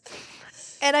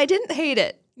 And I didn't hate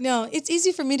it. No, it's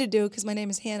easy for me to do because my name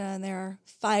is Hannah and there are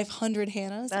 500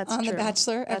 Hannahs on The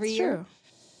Bachelor every year.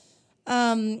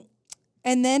 True.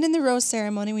 And then in the rose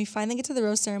ceremony, we finally get to the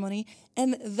rose ceremony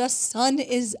and the sun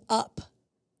is up.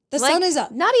 The sun is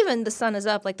up. Not even the sun is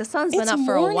up. Like the sun's been up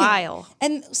for morning. a while.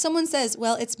 And someone says,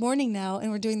 well, it's morning now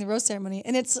and we're doing the rose ceremony.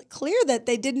 And it's clear that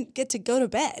they didn't get to go to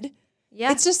bed.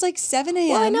 Yeah. It's just like 7 a.m.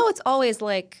 Well, I know it's always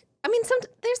like, I mean,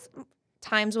 there's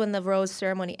times when the rose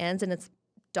ceremony ends and it's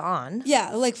dawn.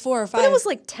 Yeah, like 4 or 5. But it was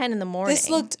like 10 in the morning. This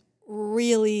looked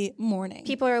really morning.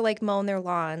 People are like mowing their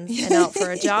lawns and out for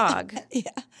a jog.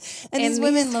 Yeah. And these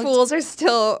women fools are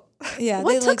still, yeah,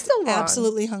 what they took looked so long?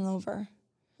 absolutely hungover.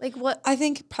 Like what? I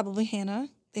think probably Hannah.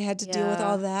 They had to deal with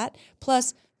all that.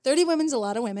 Plus, 30 women's a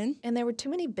lot of women. And there were too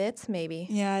many bits, maybe.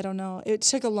 Yeah, I don't know. It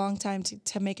took a long time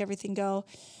to make everything go.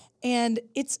 And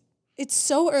it's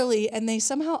so early, and they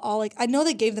somehow all, like, I know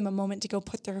they gave them a moment to go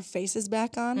put their faces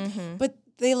back on, but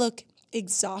they look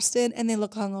exhausted, and they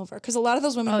look hungover. Because a lot of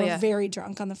those women were very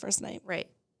drunk on the first night. Right.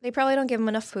 They probably don't give them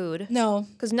enough food. No.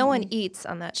 Because no one eats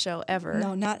on that show ever.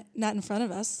 No, not in front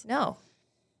of us. No.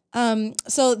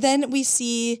 So then we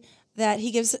see that he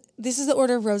gives, this is the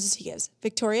order of roses he gives.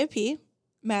 Victoria P.,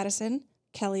 Madison,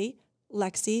 Kelly,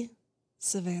 Lexi,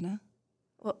 Savannah.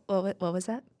 What was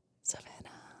that? Savannah.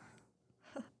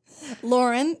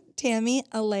 Lauren, Tammy,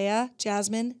 Alea,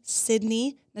 Jasmine,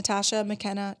 Sydney, Natasha,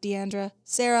 McKenna, Deandra,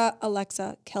 Sarah,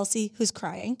 Alexa, Kelsey, who's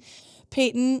crying,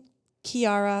 Peyton,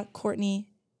 Kiara, Courtney,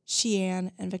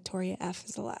 Sheann, and Victoria F.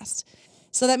 is the last.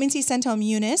 So that means he sent home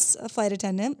Eunice, a flight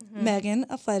attendant, Megan,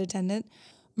 a flight attendant,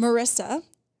 Marissa,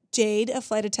 Jade, a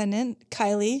flight attendant,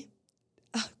 Kylie,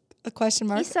 a question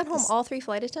mark. He sent home all 3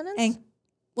 flight attendants? And,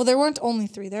 well, there weren't only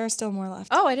 3. There are still more left.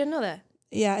 Oh, I didn't know that.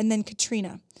 Yeah, and then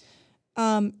Katrina.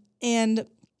 And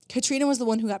Katrina was the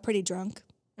one who got pretty drunk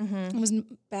and was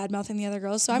bad-mouthing the other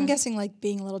girls. So I'm guessing, like,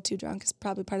 being a little too drunk is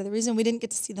probably part of the reason. We didn't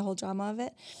get to see the whole drama of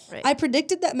it. Right. I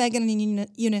predicted that Megan and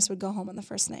Eunice would go home on the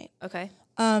first night. Okay.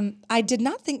 I did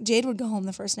not think Jade would go home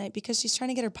the first night because she's trying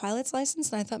to get her pilot's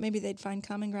license, and I thought maybe they'd find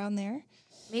common ground there.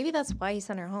 Maybe that's why he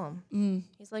sent her home.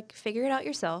 He's like, figure it out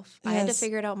yourself. I had to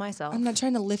figure it out myself. I'm not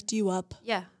trying to lift you up.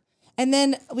 Yeah. And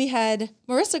then we had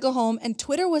Marissa go home, and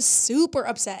Twitter was super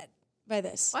upset by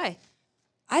this. Why?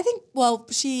 I think, well,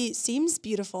 she seems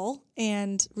beautiful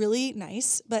and really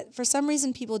nice, but for some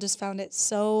reason people just found it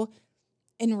so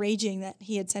enraging that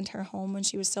he had sent her home when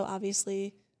she was so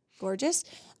obviously gorgeous.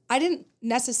 I didn't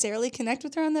necessarily connect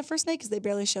with her on that first night because they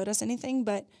barely showed us anything,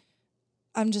 but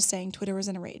I'm just saying Twitter was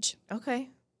in a rage. Okay.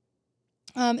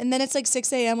 And then it's like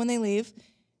 6 a.m. when they leave,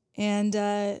 and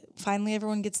finally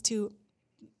everyone gets to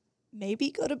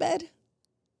maybe go to bed.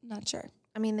 Not sure.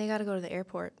 I mean, they got to go to the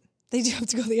airport. They do have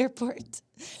to go to the airport.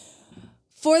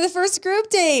 For the first group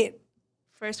date.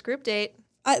 First group date.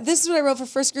 This is what I wrote for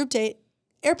first group date.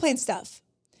 Airplane stuff.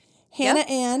 Hannah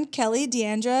Ann, Kelly,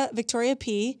 Deandra, Victoria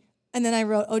P. And then I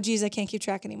wrote, oh, geez, I can't keep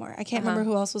track anymore. I can't remember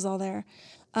who else was all there.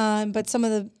 But some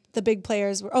of the big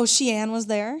players were, Sheann was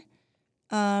there.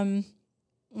 I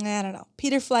don't know.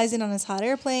 Peter flies in on his hot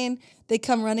airplane. They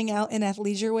come running out in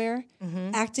athleisure wear,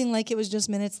 acting like it was just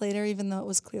minutes later, even though it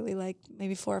was clearly like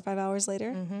maybe 4 or 5 hours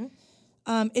later.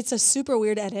 It's a super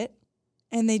weird edit,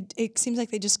 and it seems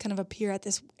like they just kind of appear at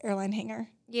this airline hangar.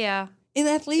 Yeah. In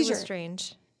athleisure. It was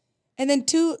strange. And then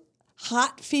 2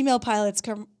 hot female pilots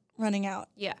come running out.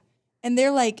 Yeah. And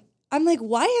they're like, I'm like,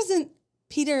 why isn't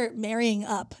Peter marrying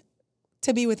up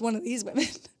to be with one of these women?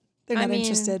 They're not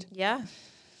interested. Yeah.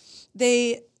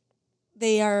 They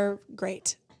are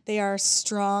great. They are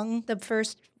strong. The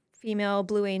first female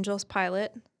Blue Angels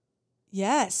pilot.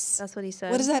 Yes. That's what he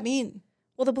said. What does that mean?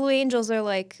 Well, the Blue Angels are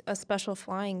like a special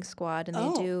flying squad, and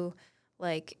they do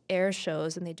like air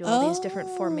shows, and they do all these different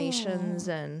formations,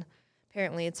 and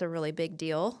apparently it's a really big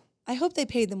deal. I hope they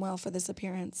paid them well for this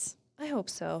appearance. I hope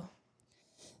so.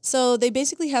 So they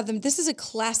basically have them. This is a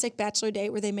classic Bachelor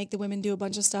date where they make the women do a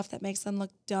bunch of stuff that makes them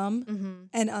look dumb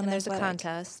and unathletic. And there's a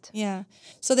contest. Yeah.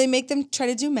 So they make them try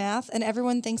to do math, and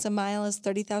everyone thinks a mile is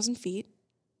 30,000 feet.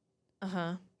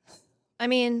 Uh-huh. I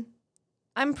mean,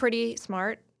 I'm pretty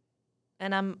smart,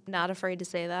 and I'm not afraid to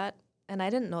say that, and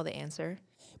I didn't know the answer.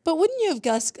 But wouldn't you have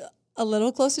guessed a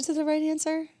little closer to the right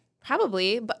answer?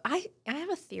 Probably, but I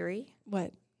have a theory.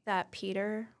 What? That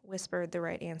Peter whispered the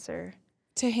right answer.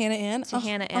 To Hannah Ann? To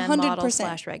Hannah Ann,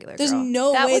 model/regular girl. There's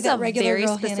no way that regular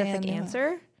girl That was a very specific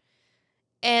answer.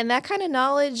 And that kind of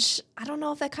knowledge, I don't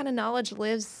know if that kind of knowledge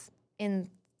lives in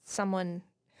someone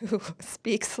who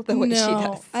speaks the way she does.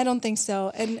 No, I don't think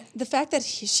so. And the fact that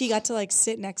she got to like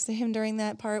sit next to him during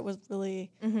that part was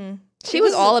really... She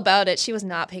was all about it. She was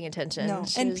not paying attention. No,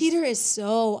 and Peter is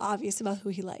so obvious about who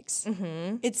he likes.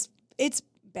 It's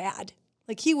bad.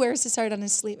 Like he wears his heart on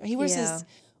his sleeve. He wears Yeah. his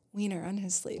wiener on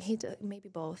his sleeve. Maybe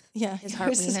both. Yeah, His he heart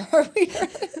wears wiener. his heart wiener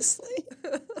on his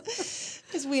sleeve.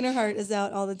 His wiener heart is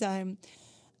out all the time.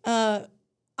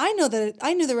 I knew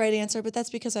the right answer, but that's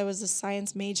because I was a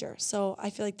science major. So I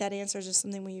feel like that answer is just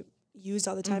something we use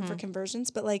all the time for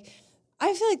conversions. But like,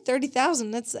 I feel like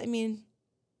 30,000. That's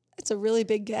a really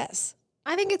big guess.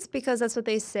 I think it's because that's what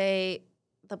they say.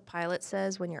 The pilot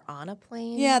says when you're on a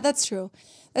plane. Yeah, that's true.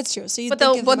 That's true. So you But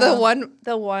think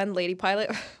the one lady pilot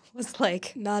was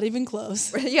like, not even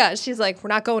close. yeah, she's like, we're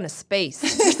not going to space.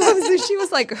 She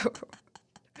was like,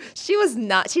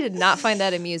 she did not find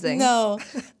that amusing. No.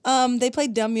 They play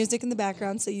dumb music in the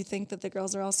background, so you think that the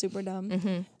girls are all super dumb.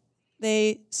 Mm-hmm.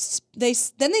 They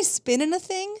spin in a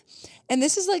thing, and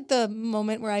this is like the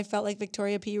moment where I felt like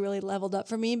Victoria P really leveled up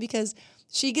for me because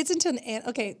she gets into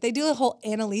they do a whole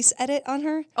Annalise edit on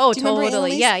her. Oh, Do you remember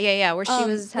totally. Annalise? Yeah. Where she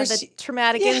had the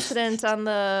traumatic incident on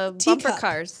the bumper Teacup.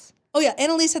 cars. Oh yeah,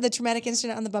 Annalise had the traumatic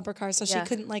incident on the bumper car, so she Yeah.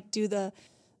 couldn't like do the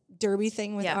derby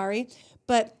thing with Yeah. Ari.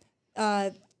 But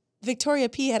Victoria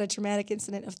P had a traumatic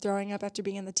incident of throwing up after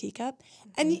being in the teacup.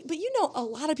 But a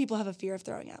lot of people have a fear of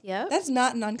throwing up. Yep. That's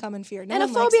not an uncommon fear. No And a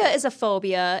one likes phobia that. is a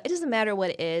phobia. It doesn't matter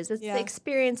what it is. It's Yeah. the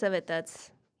experience of it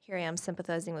that's, here I am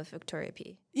sympathizing with Victoria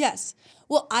P. Yes.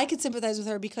 Well, I could sympathize with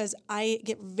her because I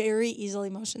get very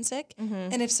easily motion sick. Mm-hmm.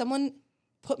 And if someone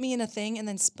put me in a thing and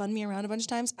then spun me around a bunch of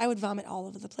times, I would vomit all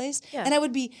over the place. Yeah. And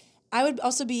I would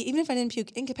also be, even if I didn't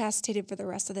puke, incapacitated for the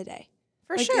rest of the day.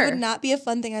 For Like, sure. It would not be a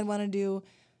fun thing I'd want to do.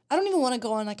 I don't even want to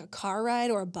go on like a car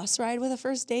ride or a bus ride with a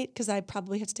first date because I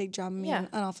probably have to take Dramamine Yeah. and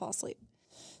I'll fall asleep.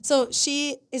 So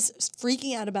she is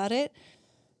freaking out about it.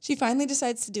 She finally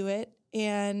decides to do it,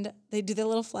 and they do their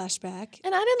little flashback.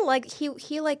 And I didn't like,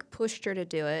 he like pushed her to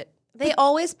do it. They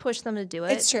always push them to do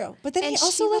it. It's true. But then And he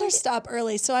also she let her let it- stop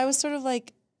early. So I was sort of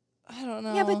like, I don't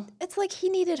know. Yeah, but it's like he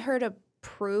needed her to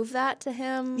prove that to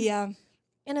him. Yeah.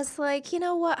 And it's like, you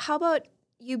know what? How about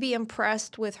you be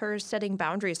impressed with her setting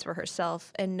boundaries for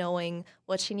herself and knowing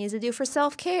what she needs to do for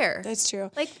self-care? That's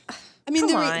true. Like, I mean,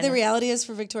 come on. the reality is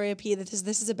for Victoria P that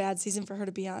this is a bad season for her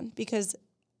to be on because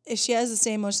if she has the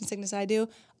same motion sickness I do,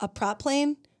 a prop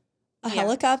plane, a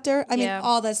helicopter, I mean,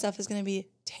 all that stuff is going to be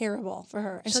terrible for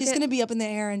her. And she's going to be up in the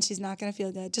air and she's not going to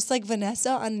feel good. Just like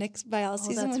Vanessa on Nick's Bial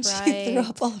season when that's she threw right.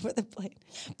 up all over the plane.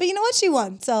 But you know what? She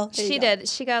won. So there you She go. did.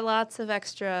 She got lots of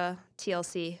extra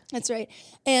TLC. That's right.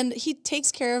 And he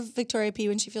takes care of Victoria P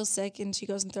when she feels sick and she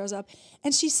goes and throws up.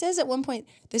 And she says at one point,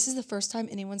 this is the first time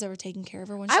anyone's ever taken care of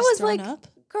her when she's I was thrown like, up.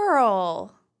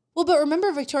 girl. Well, but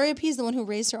remember, Victoria P is the one who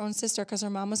raised her own sister because her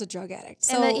mom was a drug addict.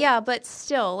 So But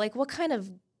still, like, what kind of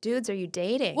dudes are you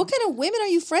dating? what kind of women are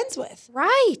you friends with?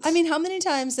 Right. I mean, how many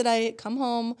times did I come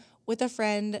home with a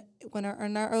friend when we're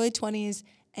in our early 20s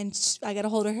and I got to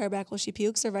hold her hair back while she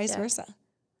pukes or vice versa?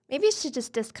 Maybe she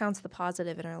just discounts the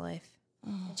positive in her life.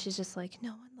 And she's just like,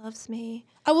 no one loves me.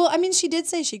 She did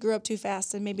say she grew up too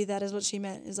fast, and maybe that is what she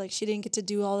meant, is like she didn't get to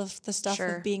do all of the stuff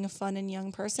Sure. of being a fun and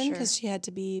young person because she had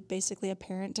to be basically a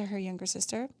parent to her younger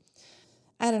sister.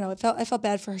 I don't know. I felt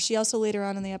bad for her. She also later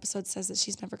on in the episode says that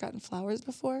she's never gotten flowers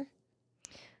before.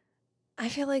 I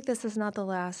feel like this is not the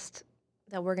last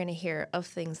that we're going to hear of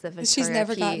things that She's Victoria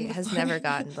never P gotten has before. never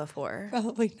gotten before.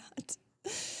 Probably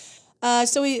not.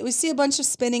 So we see a bunch of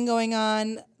spinning going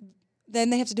on. Then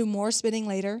they have to do more spinning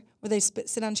later, where they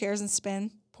sit on chairs and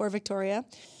spin. Poor Victoria.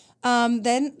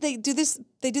 Then they do this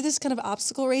kind of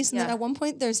obstacle race, and then Yeah. at one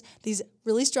point there's these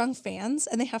really strong fans,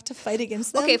 and they have to fight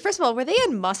against them. Okay, first of all, were they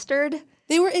in mustard?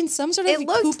 They were in some sort of It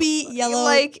looked poopy yellow.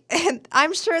 and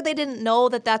I'm sure they didn't know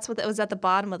that that's what was at the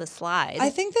bottom of the slide. I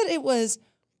think that it was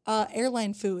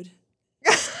airline food.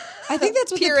 I think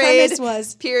that's what Pureed, the premise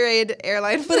was. Pureed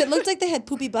airline. But it looked like they had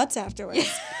poopy butts afterwards.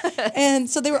 And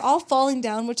so they were all falling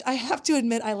down, which I have to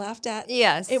admit I laughed at.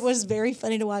 Yes. It was very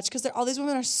funny to watch because all these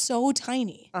women are so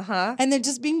tiny. Uh-huh. And they're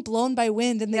just being blown by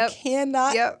wind and they Yep.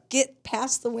 cannot Yep. get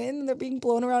past the wind and they're being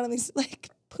blown around on these like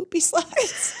poopy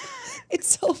slides.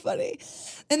 It's so funny.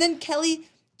 And then Kelly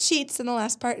cheats in the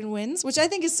last part and wins, which I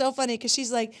think is so funny because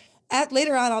she's like,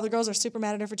 later on all the girls are super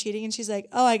mad at her for cheating and she's like,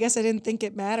 oh, I guess I didn't think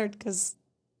it mattered because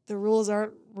the rules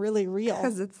aren't really real.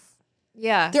 Because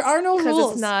there are no Because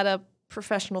rules. it's not a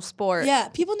professional sport. Yeah,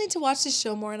 people need to watch this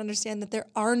show more and understand that there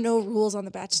are no rules on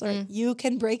The Bachelor. You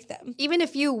can break them. Even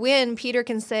if you win, Peter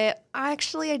can say,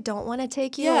 actually, I don't want to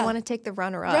take you. Yeah. I want to take the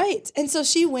runner-up. Right. And so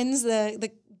she wins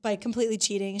the by completely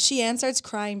cheating. She Ann starts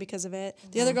crying because of it.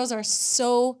 The other girls are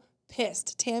so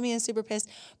pissed. Tammy is super pissed.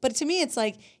 But to me, it's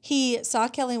like he saw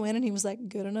Kelly win and he was like,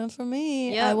 good enough for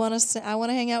me. Yep. I want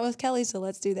to hang out with Kelly, so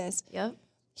let's do this. Yep.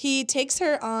 He takes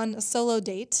her on a solo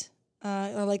date,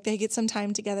 or like they get some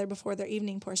time together before their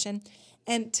evening portion.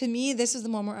 And to me, this is the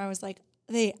moment where I was like,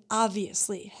 they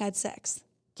obviously had sex.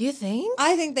 Do you think?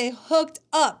 I think they hooked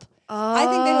up. I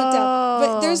think they hooked up.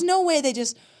 But there's no way they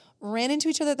just ran into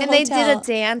each other at the hotel. And they did a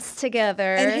dance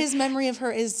together. And his memory of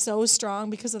her is so strong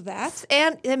because of that.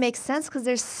 And it makes sense because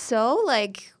they're so,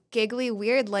 like, giggly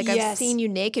weird. Like, I've seen you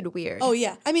naked weird. Oh,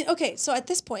 yeah. I mean, okay, so at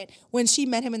this point, when she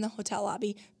met him in the hotel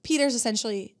lobby, Peter's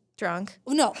essentially... Drunk?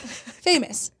 No,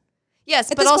 famous. Yes,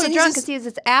 At but this also point, drunk because he was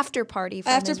his after party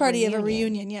from after his party reunion. of a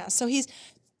reunion, yeah. So he's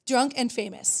drunk and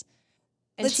famous.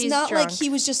 And It's she's not drunk. like he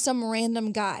was just some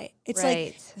random guy. It's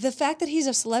Right. like the fact that he's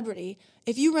a celebrity,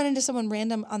 if you run into someone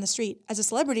random on the street, as a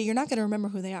celebrity, you're not going to remember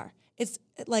who they are. It's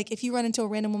like if you run into a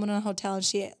random woman in a hotel and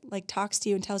she like talks to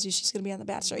you and tells you she's going to be on The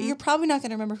Bachelor, you're probably not going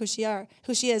to remember who she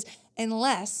is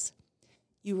unless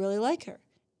you really like her.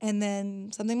 And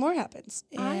then something more happens.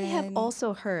 I have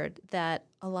also heard that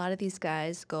a lot of these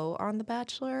guys go on The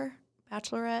Bachelor,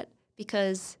 Bachelorette,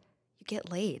 because you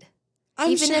get laid.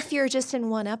 Even if you're just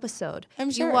in one episode.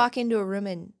 You walk into a room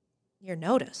and you're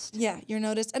noticed. Yeah, you're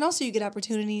noticed. And also you get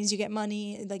opportunities, you get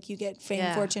money, like you get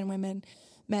fame, fortune, women,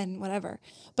 men, whatever.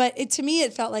 But to me,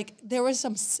 it felt like there was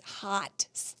some hot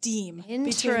steam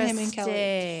between him and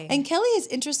Kelly. And Kelly is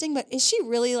interesting, but is she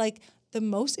really like the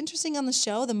most interesting on the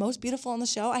show, the most beautiful on the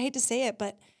show? I hate to say it,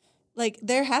 but like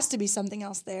there has to be something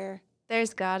else there.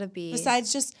 There's got to be.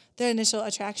 Besides just their initial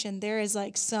attraction, there is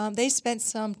like they spent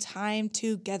some time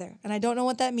together. And I don't know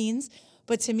what that means,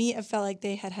 but to me, it felt like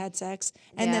they had sex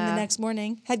and then the next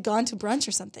morning had gone to brunch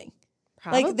or something.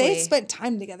 Probably. Like they spent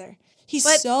time together.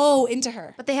 He's so into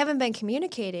her. But they haven't been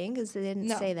communicating because they didn't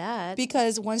say that.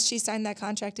 Because once she signed that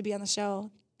contract to be on the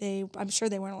show, I'm sure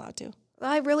they weren't allowed to.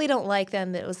 I really don't like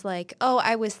them that it was like, oh,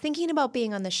 I was thinking about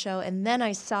being on the show and then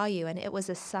I saw you and it was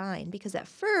a sign. Because at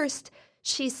first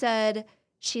she said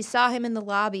she saw him in the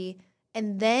lobby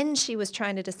and then she was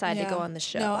trying to decide to go on the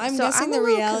show. No, I'm guessing the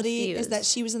reality is that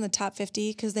she was in the top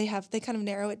 50 because they kind of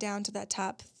narrow it down to that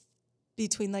top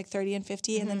between like 30 and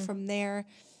 50. And then from there,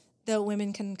 the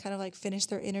women can kind of like finish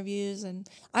their interviews. And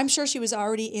I'm sure she was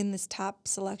already in this top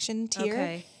selection tier.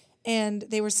 Okay. And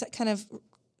they were kind of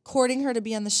courting her to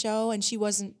be on the show and she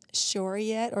wasn't sure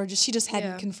yet or she just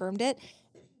hadn't confirmed it.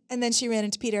 And then she ran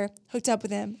into Peter, hooked up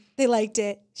with him. They liked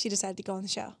it. She decided to go on the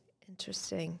show.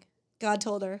 Interesting. God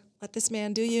told her, let this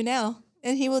man do you now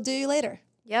and he will do you later.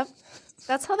 Yep.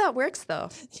 That's how that works though.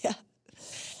 Yeah.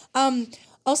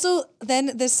 Also,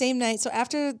 then the same night, so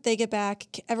after they get back,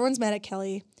 everyone's mad at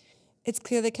Kelly. It's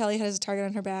clear that Kelly has a target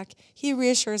on her back. He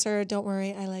reassures her, don't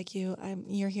worry, I like you.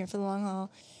 You're here for the long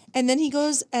haul. And then he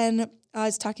goes and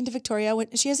is talking to Victoria.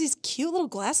 She has these cute little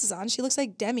glasses on. She looks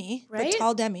like Demi, right? The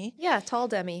tall Demi. Yeah, tall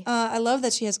Demi. I love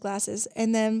that she has glasses.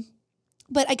 And then,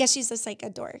 but I guess she's just like a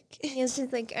dork. Yeah,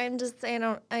 she's like, I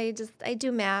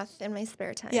do math in my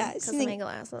spare time. Yeah, because of my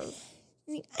glasses.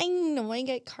 I know I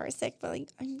get car sick, but like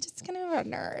I'm just kind of a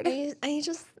nerd.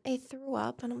 I threw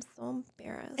up and I'm so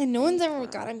embarrassed. And no one's ever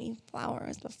gotten me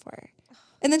flowers before.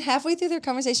 And then halfway through their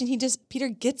conversation, Peter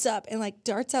gets up and like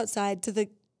darts outside to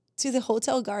the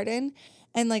hotel garden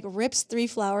and like rips 3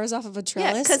 flowers off of a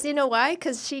trellis. Yeah, because you know why?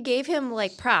 Because she gave him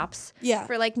like props. Yeah.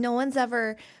 For like no one's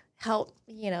ever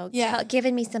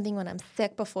given me something when I'm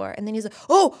sick before. And then he's like,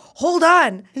 oh, hold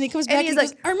on. And he comes back and he's he like,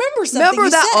 goes, I remember something. Remember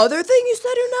that other thing you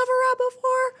said you never had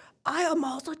before? I am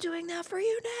also doing that for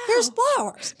you now. Here's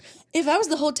flowers. If I was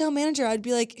the hotel manager, I'd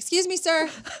be like, excuse me, sir.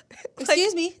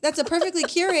 Excuse me. That's a perfectly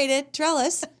curated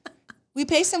trellis. We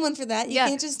pay someone for that. You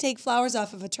can't just take flowers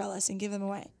off of a trellis and give them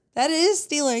away. That is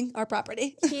stealing our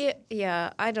property.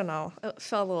 I don't know. It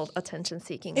felt a little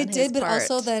attention-seeking It did, but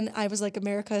also then I was like,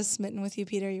 America is smitten with you,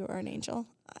 Peter. You are an angel.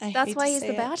 That's why he's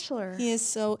the Bachelor. He is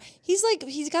so,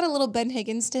 he's got a little Ben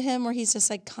Higgins to him where he's just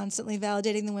like constantly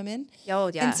validating the women.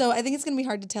 Oh, yeah. And so I think it's going to be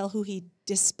hard to tell who he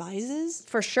despises.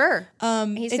 For sure.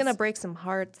 He's going to break some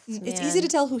hearts. It's easy to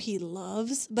tell who he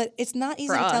loves, but it's not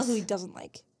easy to tell who he doesn't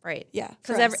like. Right. Yeah.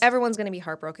 Because everyone's going to be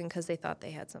heartbroken because they thought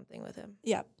they had something with him.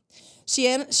 Yeah.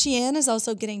 Sheann is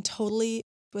also getting totally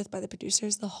with by the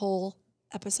producers the whole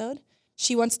episode.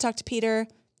 She wants to talk to Peter.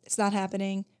 It's not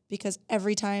happening because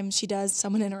every time she does,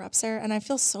 someone interrupts her. And I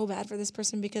feel so bad for this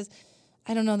person because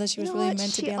I don't know that she was really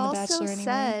meant to be on The Bachelor anymore. She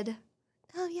also said,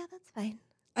 oh, yeah, that's fine.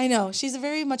 I know. She's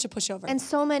very much a pushover. And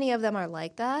so many of them are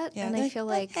like that. Yeah, and I feel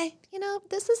like,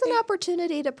 this is an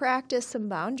opportunity to practice some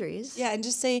boundaries. Yeah, and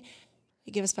just say,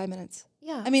 hey, give us 5 minutes.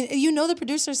 Yeah. I mean, the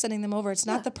producer's sending them over. It's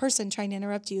not the person trying to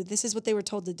interrupt you. This is what they were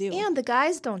told to do. And the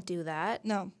guys don't do that.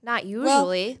 No. Not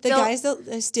usually. Well, guys,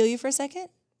 they'll steal you for a second?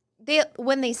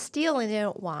 When they steal and they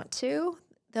don't want to,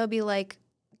 they'll be like,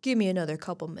 give me another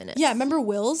couple minutes. Yeah, remember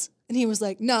Will's? And he was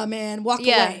like, nah, man, walk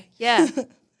away. Yeah.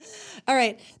 All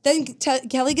right. Then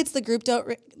Kelly gets the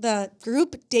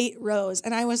group date rose,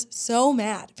 and I was so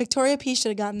mad. Victoria P should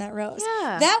have gotten that rose.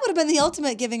 Yeah. That would have been the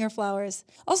ultimate giving her flowers.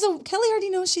 Also, Kelly already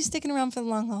knows she's sticking around for the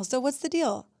long haul, so what's the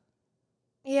deal?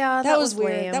 Yeah, That was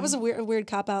weird. lame. That was a weird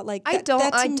cop out. Like I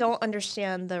don't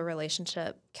understand the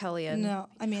relationship, Kelly and. No,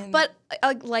 I mean. But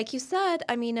like you said,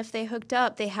 I mean, if they hooked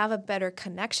up, they have a better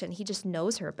connection. He just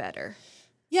knows her better.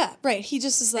 Yeah, right. He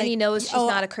just is like. And he knows she's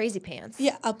not a crazy pants.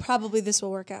 Yeah, probably this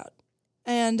will work out.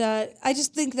 And I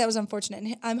just think that was unfortunate.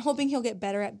 And I'm hoping he'll get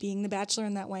better at being the Bachelor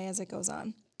in that way as it goes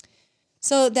on.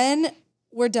 So then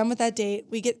we're done with that date.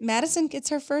 Madison gets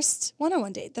her first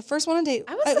one-on-one date. The first one-on-one date.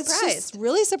 I was surprised. It just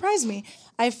really surprised me.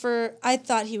 I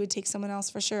thought he would take someone else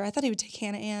for sure. I thought he would take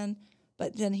Hannah Ann,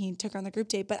 but then he took her on the group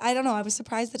date. But I don't know. I was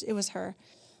surprised that it was her.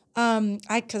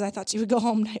 Because I thought she would go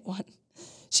home night one.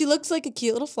 She looks like a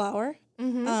cute little flower.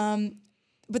 Mm-hmm.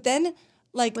 But then,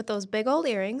 like, with those big old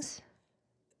earrings,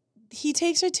 he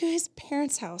takes her to his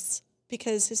parents' house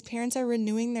because his parents are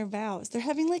renewing their vows. They're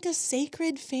having like a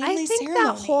sacred family ceremony. I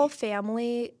think that whole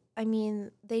family, I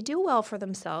mean, they do well for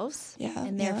themselves. Yeah.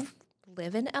 And they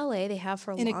live in LA. They have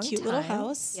for a long time. In a cute little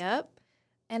house. Yep.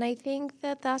 And I think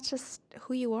that that's just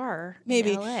who you are.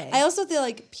 Maybe. In LA. I also feel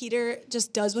like Peter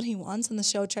just does what he wants and the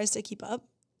show tries to keep up.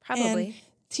 Probably. And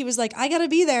he was like, I got to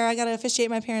be there. I got to officiate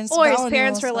my parents' Or his vow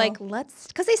parents renewal, were like,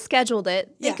 because they scheduled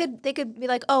it. Yeah. They could be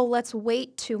like, oh, let's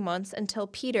wait 2 months until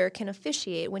Peter can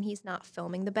officiate when he's not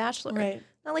filming The Bachelor. Right.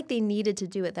 Not like they needed to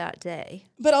do it that day.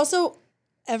 But also,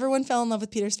 everyone fell in love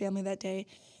with Peter's family that day.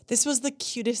 This was the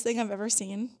cutest thing I've ever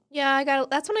seen. Yeah,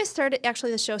 that's when I started.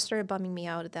 Actually, the show started bumming me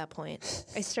out at that point.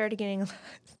 I started getting a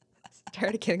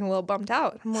little bummed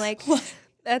out. I'm like,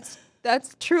 that's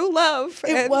true love.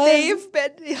 They've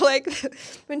been like,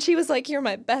 when she was like, "You're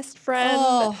my best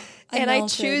friend," I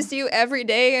choose you every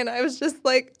day, and I was just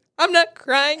like, I'm not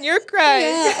crying, you're crying.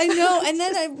 Yeah, I know. And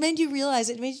then it made you realize,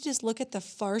 it made you just look at the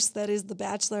farce that is The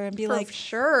Bachelor and be like,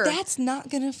 sure, that's not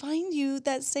going to find you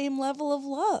that same level of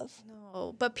love.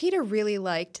 No, but Peter really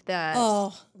liked that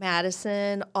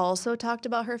Madison also talked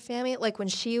about her family. Like when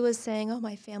she was saying, oh,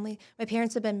 my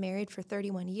parents have been married for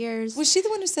 31 years. Was she the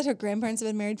one who said her grandparents have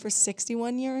been married for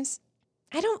 61 years?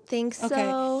 I don't think so. Okay.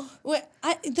 Well,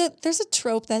 there's a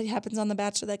trope that happens on The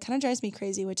Bachelor that kind of drives me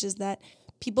crazy, which is that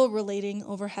people relating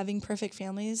over having perfect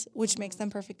families, which makes them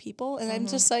perfect people. And I'm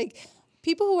just like,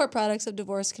 people who are products of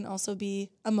divorce can also be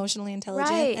emotionally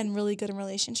intelligent and really good in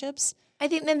relationships. I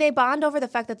think then they bond over the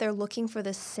fact that they're looking for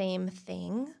the same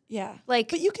thing. Yeah. Like,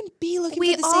 but you can be looking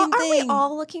for the same thing. Aren't we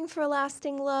all looking for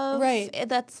lasting love? Right.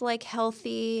 That's like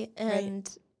healthy and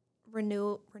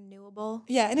renewable.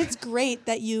 Yeah, and it's great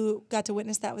that you got to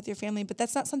witness that with your family, but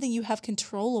that's not something you have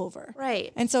control over.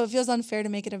 Right. And so it feels unfair to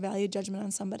make it a value judgment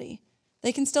on somebody.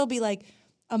 They can still be like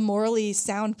a morally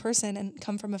sound person and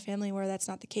come from a family where that's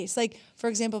not the case. Like, for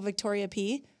example, Victoria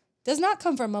P. does not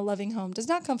come from a loving home, does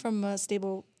not come from a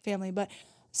stable family, but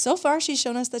so far she's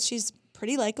shown us that she's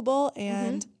pretty likable,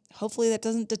 and hopefully that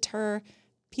doesn't deter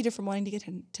Peter from wanting to get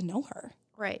to know her.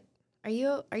 Right. Are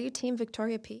you team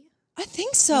Victoria P? I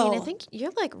think so. I think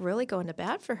you're like really going to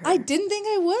bat for her. I didn't think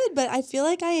I would, but I feel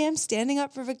like I am standing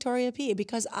up for Victoria P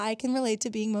because I can relate to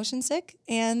being motion sick,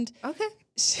 and okay.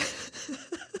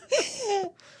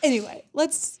 Anyway,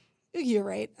 you're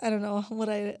right. I don't know what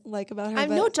I like about her. I have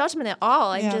no judgment at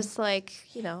all. I'm just like,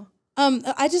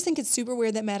 I just think it's super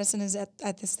weird that Madison is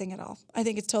at this thing at all. I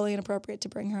think it's totally inappropriate to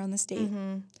bring her on this date.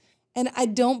 And I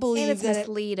don't believe it's that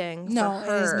misleading. No,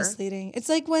 for her. It is misleading. It's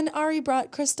like when Ari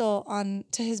brought Crystal on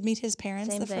to meet his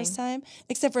parents first time.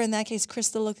 Except for in that case,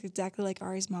 Crystal looked exactly like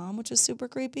Ari's mom, which was super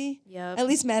creepy. Yeah. At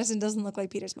least Madison doesn't look like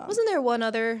Peter's mom. Wasn't there one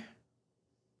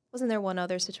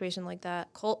other situation like that?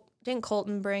 Didn't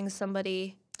Colton bring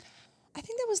somebody? I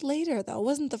think that was later though. It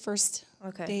wasn't the first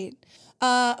date.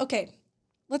 Okay.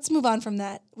 Let's move on from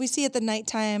that. We see at the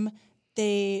nighttime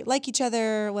they like each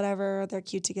other, whatever, they're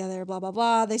cute together, blah, blah,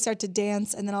 blah. They start to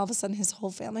dance, and then all of a sudden his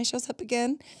whole family shows up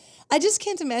again. I just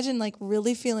can't imagine, like,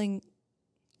 really feeling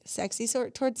sexy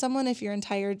towards someone if your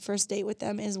entire first date with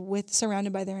them is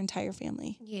surrounded by their entire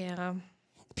family. Yeah.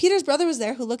 Peter's brother was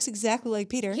there, who looks exactly like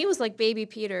Peter. He was like baby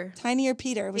Peter. Tinier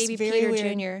Peter. It was baby very Peter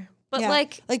weird. Jr. But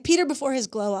like Peter before his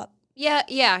glow up.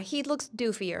 Yeah, he looks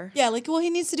doofier. Yeah, he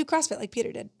needs to do CrossFit like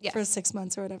Peter did for 6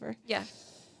 months or whatever. Yeah.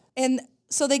 And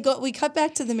so we cut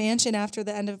back to the mansion after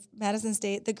the end of Madison's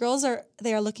date. The girls are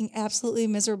looking absolutely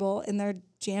miserable in their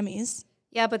jammies.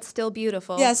 Yeah, but still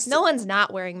beautiful. Yes. No one's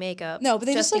not wearing makeup. No, but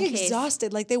they just look in case.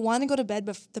 exhausted. Like they want to go to bed,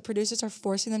 but the producers are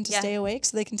forcing them to stay awake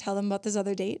so they can tell them about this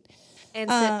other date.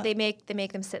 And they make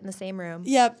them sit in the same room.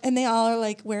 Yep, and they all are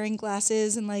like wearing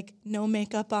glasses and like no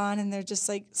makeup on, and they're just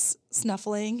like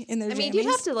snuffling in their jammies. I mean, you'd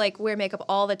have to like wear makeup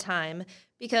all the time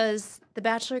because the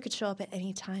Bachelor could show up at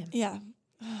any time. Yeah,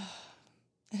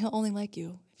 and he'll only like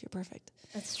you if you're perfect.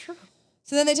 That's true.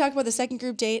 So then they talk about the second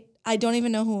group date. I don't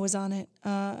even know who was on it.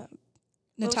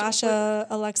 Natasha,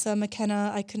 Alexa,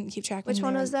 McKenna. I couldn't keep track. Which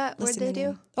one was that? What did they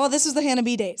do? Oh, this was the Hannah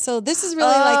B date. So this is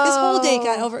really like this whole date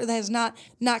got over. That is not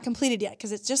completed yet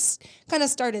because it just kind of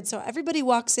started. So everybody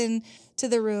walks in to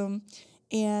the room,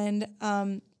 and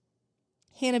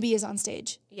Hannah B is on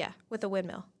stage. Yeah, with a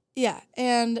windmill. Yeah,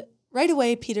 and right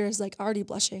away Peter is like already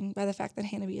blushing by the fact that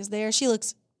Hannah B is there. She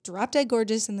looks drop dead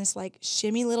gorgeous in this like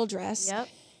shimmy little dress. Yep.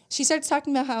 She starts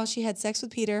talking about how she had sex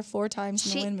with Peter 4 times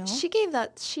in the windmill.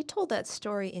 She told that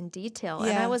story in detail,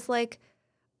 and I was like,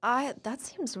 that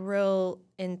seems real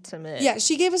intimate. Yeah,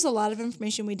 she gave us a lot of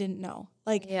information we didn't know.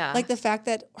 Like the fact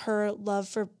that her love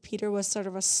for Peter was sort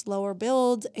of a slower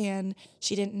build, and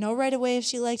she didn't know right away if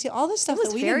she liked it. All this stuff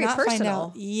that we did not find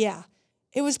out. Yeah.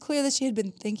 It was clear that she had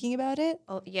been thinking about it.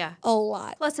 Oh, yeah. A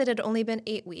lot. Plus, it had only been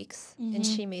 8 weeks, and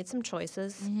she made some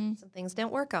choices. Some things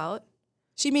didn't work out.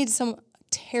 She made some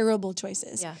terrible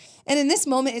choices. Yeah. And in this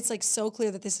moment, it's like so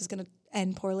clear that this is going to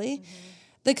end poorly.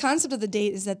 The concept of the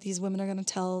date is that these women are going to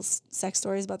tell sex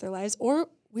stories about their lives or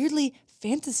weirdly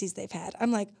fantasies they've had.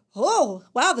 I'm like, oh,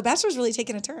 wow, The Bachelor's really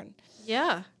taking a turn.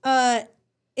 Yeah.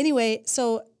 Anyway,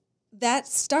 so that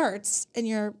starts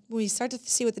and we start to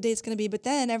see what the date's going to be, but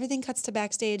then everything cuts to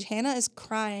backstage. Hannah is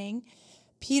crying.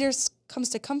 Peter comes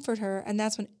to comfort her, and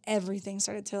that's when everything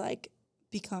started to like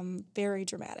become very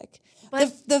dramatic.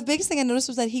 But the biggest thing I noticed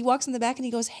was that he walks in the back and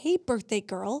he goes, "Hey, birthday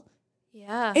girl."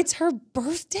 Yeah. It's her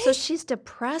birthday? So she's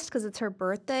depressed because it's her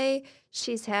birthday.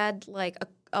 She's had like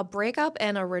a breakup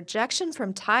and a rejection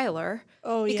from Tyler.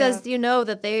 Oh, because you know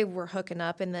that they were hooking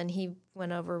up, and then he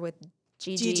went over with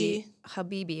Gigi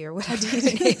Habibi or whatever her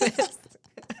name is.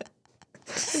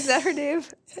 Is that her name?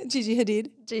 Gigi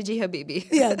Hadid. Gigi Habibi.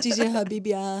 Yeah, Gigi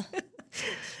Habibi.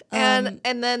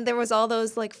 And then there was all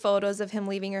those like photos of him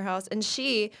leaving her house, and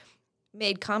she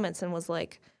made comments and was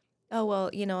like, "Oh well,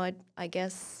 I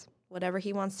guess whatever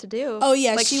he wants to do." Oh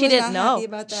yeah, like she didn't know. Happy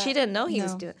about that. She didn't know he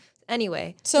was doing.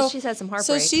 Anyway, so she's had some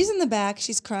heartbreak. So she's in the back,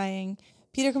 she's crying.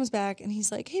 Peter comes back and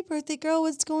he's like, "Hey, birthday girl,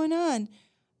 what's going on?"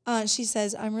 She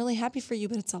says, "I'm really happy for you,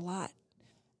 but it's a lot."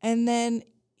 And then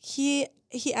he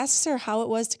asks her how it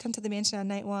was to come to the mansion on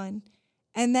night 1.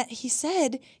 And that he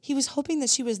said he was hoping that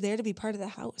she was there to be part of the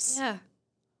house. Yeah.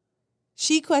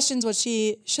 She questions what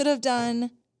she should have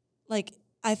done. Like,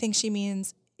 I think she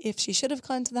means if she should have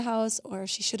gone to the house or if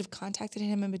she should have contacted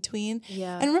him in between.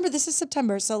 Yeah. And remember, this is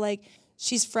September, so, like,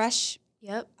 she's fresh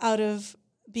out of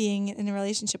being in a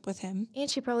relationship with him. And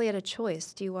she probably had a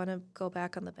choice. Do you want to go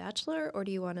back on The Bachelor or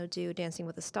do you want to do Dancing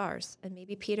with the Stars? And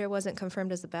maybe Peter wasn't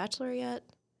confirmed as The Bachelor yet.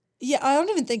 Yeah, I don't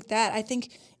even think that. I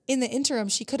think in the interim,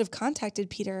 she could have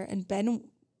contacted Peter and Ben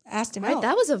asked him out.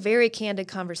 That was a very candid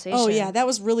conversation. Oh, yeah, that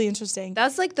was really interesting.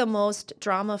 That's like the most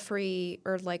drama-free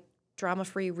or like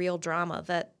drama-free real drama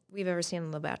that we've ever seen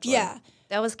on The Bachelor. Yeah.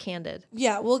 That was candid.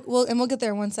 Yeah, we'll get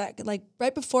there in one sec. Like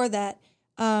right before that,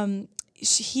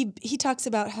 he talks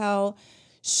about how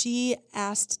she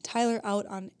asked Tyler out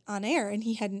on air and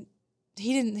he hadn't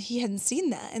seen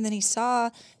that, and then he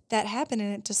saw that happen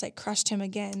and it just like crushed him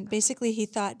again. Basically, he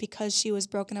thought because she was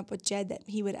broken up with Jed that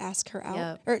he would ask her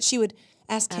out or she would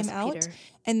ask him out Peter.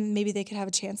 And maybe they could have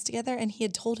a chance together. And he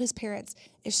had told his parents,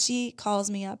 if she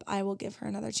calls me up, I will give her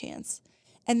another chance.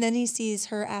 And then he sees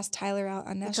her ask Tyler out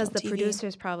on national TV. Because the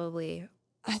producers probably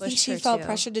I think she felt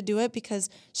pressured to do it because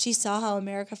she saw how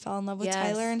America fell in love with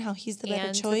Tyler and how he's the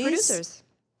better choice. The producers.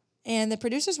 And the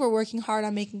producers were working hard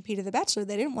on making Peter the Bachelor.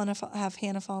 They didn't want to have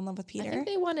Hannah fall in love with Peter. I think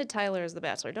they wanted Tyler as the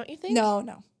Bachelor, don't you think?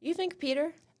 No. You think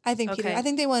Peter? I think Peter. I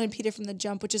think they wanted Peter from the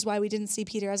jump, which is why we didn't see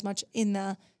Peter as much in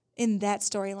that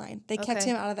storyline. They kept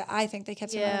him out of that. I think they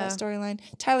kept him out of that storyline.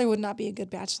 Tyler would not be a good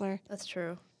Bachelor. That's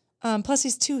true.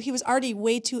 Plus, he was already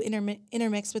way too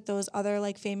intermixed with those other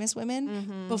like famous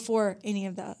women before any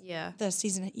of the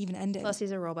season even ended. Plus,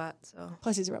 he's a robot.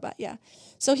 Yeah.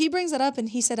 So he brings that up, and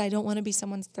he said, "I don't want to be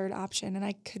someone's third option." And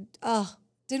I could,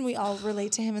 didn't we all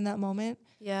relate to him in that moment?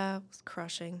 Yeah, it was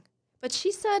crushing. But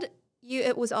she said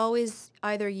it was always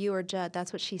either you or Jed.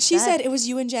 That's what she said. She said it was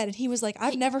you and Jed, and he was like,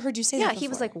 "I've never heard you say that before." Yeah, he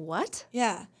was like, "What?"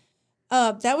 Yeah,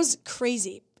 that was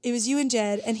crazy. It was you and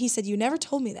Jed, and he said, "You never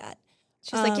told me that."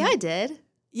 She's like, "Yeah, I did."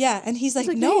 Yeah, and he's like,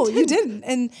 no, you didn't.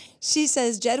 And she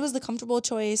says Jed was the comfortable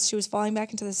choice. She was falling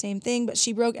back into the same thing, but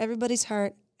she broke everybody's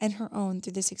heart and her own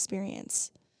through this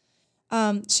experience.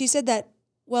 She said that,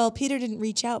 well, Peter didn't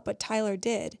reach out, but Tyler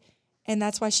did. And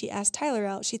that's why she asked Tyler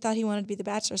out. She thought he wanted to be the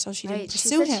Bachelor, so she didn't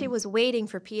pursue him. She said she was waiting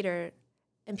for Peter,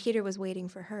 and Peter was waiting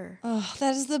for her. Oh,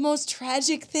 that is the most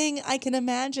tragic thing I can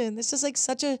imagine. It's just like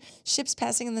such a ships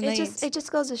passing in the night. It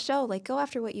just goes to show, like, go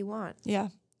after what you want. Yeah.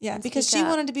 Yeah, because she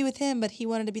wanted to be with him, but he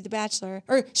wanted to be the Bachelor.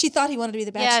 Or she thought he wanted to be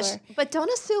the Bachelor. Yeah, but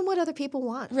don't assume what other people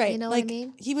want. Right. You know like, what I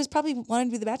mean? He was probably wanting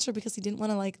to be the Bachelor because he didn't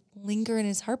want to, like, linger in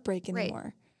his heartbreak anymore.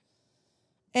 Right.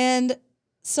 And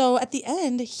so at the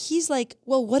end, he's like,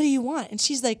 well, what do you want? And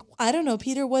she's like, I don't know,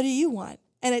 Peter, what do you want?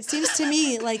 And it seems to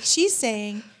me like she's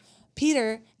saying,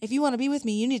 Peter, if you want to be with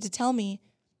me, you need to tell me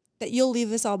that you'll leave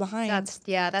this all behind. That's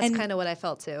kind of what I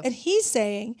felt too. And he's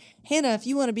saying, Hannah, if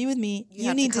you want to be with me,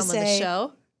 you need to say, on the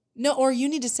show. No, or you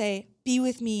need to say, be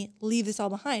with me, leave this all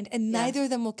behind. And neither of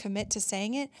them will commit to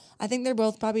saying it. I think they're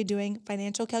both probably doing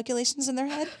financial calculations in their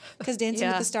head because Dancing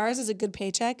with the Stars is a good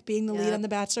paycheck. Being the lead on The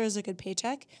Bachelor is a good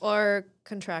paycheck. Or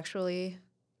contractually,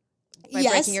 by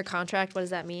breaking your contract, what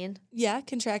does that mean? Yeah,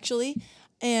 contractually.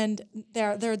 And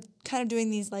they're kind of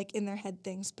doing these like in their head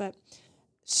things. But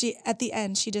she at the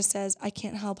end, she just says, I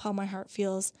can't help how my heart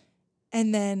feels.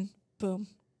 And then, boom,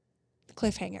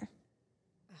 cliffhanger.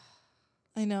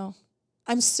 I know.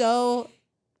 I'm so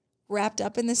wrapped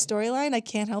up in this storyline, I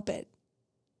can't help it.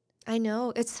 I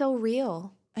know. It's so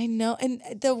real. I know. And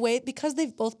the way, because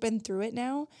they've both been through it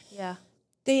now. Yeah.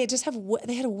 They just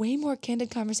they had a way more candid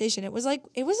conversation. It was like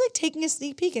taking a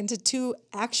sneak peek into two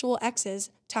actual exes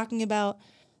talking about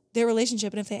their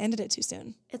relationship and if they ended it too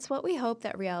soon. It's what we hope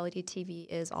that reality TV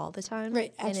is all the time.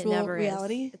 Right. Actual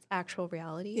reality. It's actual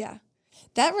reality. Yeah.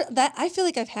 That I feel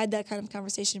like I've had that kind of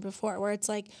conversation before where it's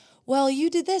like, well, you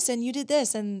did this and you did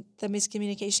this, and the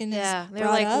miscommunication is they're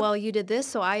like, well, you did this,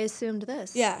 so I assumed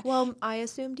this. Yeah. Well, I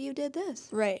assumed you did this.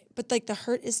 Right. But like the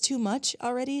hurt is too much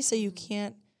already, so you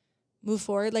can't move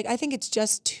forward. Like I think it's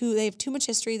just they have too much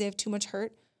history, they have too much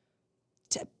hurt.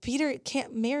 Peter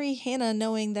can't marry Hannah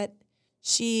knowing that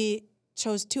she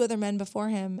chose two other men before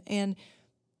him, and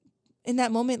in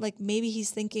that moment, like maybe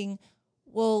he's thinking,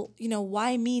 well,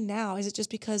 why me now? Is it just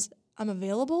because I'm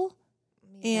available?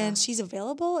 And she's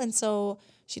available, and so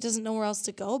she doesn't know where else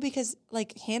to go because,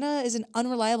 like, Hannah is an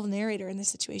unreliable narrator in this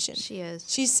situation. She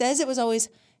is. She says it was always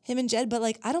him and Jed, but,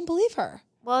 like, I don't believe her.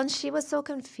 Well, and she was so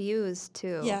confused,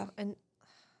 too. Yeah.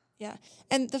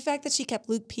 And the fact that she kept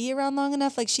Luke P. around long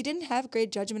enough, like, she didn't have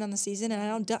great judgment on the season,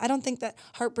 and I don't think that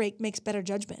heartbreak makes better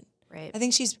judgment. Right. I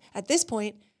think she's, at this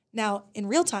point, now, in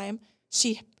real time,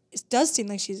 she does seem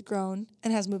like she's grown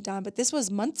and has moved on, but this was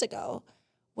months ago,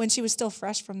 when she was still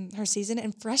fresh from her season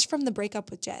and fresh from the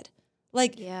breakup with Jed.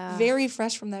 Like, very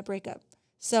fresh from that breakup.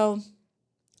 So,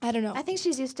 I don't know. I think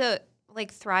she's used to,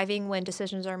 like, thriving when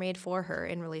decisions are made for her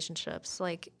in relationships.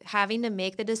 Like, having to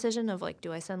make the decision of, like,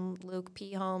 do I send Luke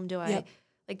P. home? Do I...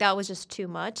 Like, that was just too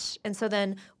much. And so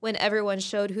then when everyone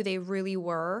showed who they really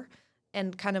were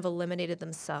and kind of eliminated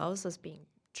themselves as being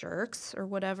jerks or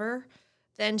whatever...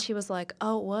 Then she was like,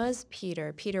 oh, it was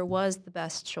Peter. Peter was the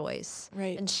best choice.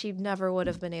 Right. And she never would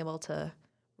have been able to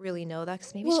really know that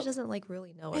because maybe she doesn't, like,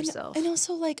 really know herself. And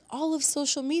also, like, all of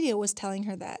social media was telling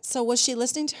her that. So was she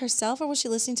listening to herself or was she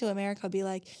listening to America be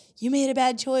like, you made a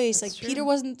bad choice. That's like, true. Peter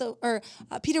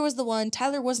was the one.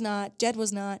 Tyler was not. Jed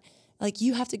was not. Like,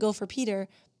 you have to go for Peter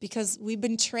because we've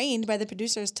been trained by the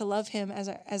producers to love him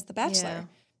as the Bachelor. Yeah.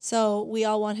 So we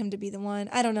all want him to be the one.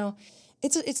 I don't know.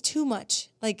 It's too much.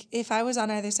 Like, if I was on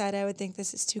either side, I would think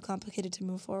this is too complicated to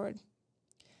move forward.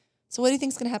 So what do you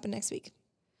think is going to happen next week?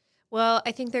 Well,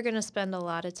 I think they're going to spend a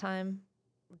lot of time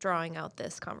drawing out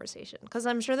this conversation. Because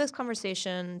I'm sure this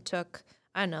conversation took,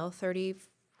 30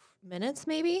 minutes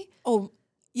maybe. Oh,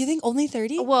 you think only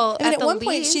 30? Well, at one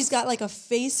point, she's got, like, a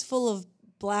face full of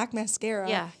black mascara.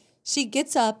 Yeah. She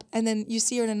gets up, and then you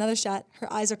see her in another shot.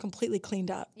 Her eyes are completely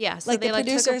cleaned up. Yeah, so like they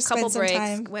took a couple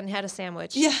breaks, went and had a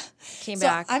sandwich. Yeah, came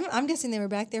back. I'm guessing they were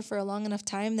back there for a long enough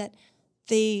time that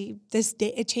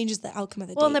it changes the outcome of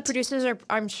the date. Well, and the producers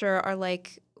I'm sure are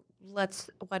like, why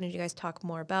don't you guys talk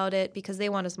more about it? Because they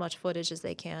want as much footage as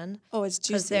they can. Oh, it's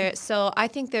juicy. So I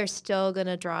think they're still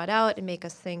gonna draw it out and make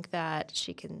us think that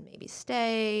she can maybe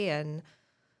stay and.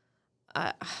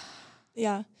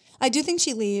 Yeah. I do think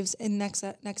she leaves in next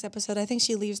episode. I think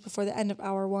she leaves before the end of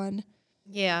hour 1.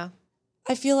 Yeah.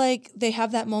 I feel like they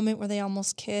have that moment where they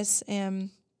almost kiss and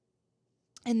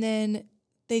then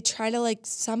they try to like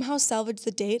somehow salvage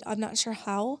the date. I'm not sure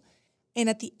how. And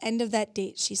at the end of that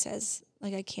date, she says,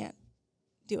 like, I can't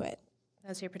do it.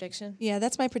 That's your prediction? Yeah,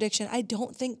 that's my prediction. I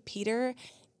don't think Peter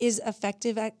is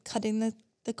effective at cutting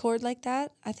the cord like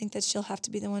that. I think that she'll have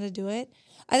to be the one to do it.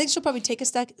 I think she'll probably take a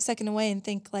second away and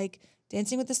think like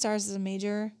Dancing with the Stars is a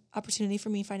major opportunity for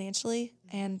me financially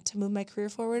and to move my career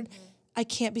forward. I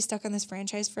can't be stuck on this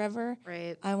franchise forever.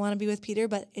 Right. I want to be with Peter,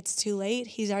 but it's too late.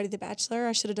 He's already the Bachelor.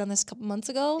 I should have done this a couple months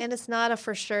ago. And it's not a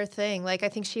for sure thing. Like, I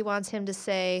think she wants him to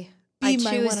say, Be I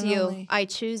my one choose and you. only. I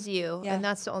choose you. Yeah. And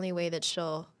that's the only way that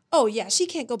she'll. Oh, yeah. She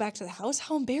can't go back to the house.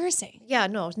 How embarrassing. Yeah,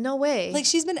 no way. Like,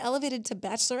 she's been elevated to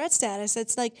Bachelorette status.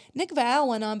 It's like Nick Viall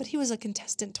went on, but he was a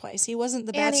contestant twice. He wasn't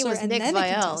the and Bachelor he was and Nick then a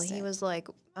Viall. contestant. He was like,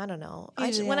 I don't know.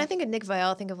 Yeah. When I think of Nick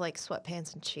Viall, I think of like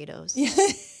sweatpants and Cheetos. Yeah.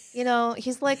 You know,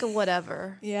 he's like a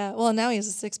whatever. Yeah. Well, now he has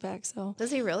a six-pack, so.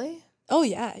 Does he really? Oh,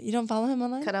 yeah. You don't follow him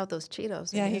online? Cut out those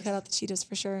Cheetos. Yeah, he cut out the Cheetos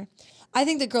for sure. I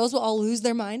think the girls will all lose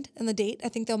their mind in the date. I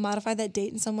think they'll modify that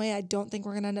date in some way. I don't think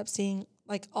we're going to end up seeing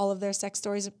like all of their sex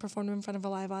stories performed in front of a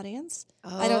live audience.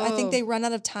 I think they run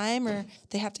out of time or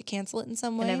they have to cancel it in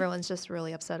some way. And everyone's just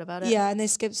really upset about it. Yeah, and they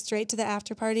skip straight to the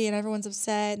after party and everyone's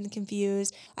upset and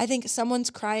confused. I think someone's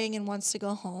crying and wants to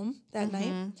go home that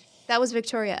night. That was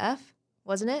Victoria F.,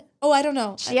 wasn't it? Oh, I don't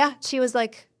know. She was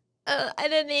like, I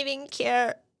didn't even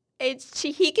care.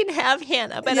 He can have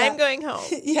Hannah, but Yeah. I'm going home.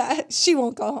 Yeah, she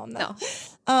won't go home though.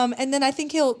 No. And then I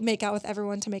think he'll make out with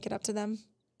everyone to make it up to them.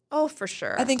 Oh, for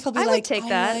sure. I think he'll be I like, would take I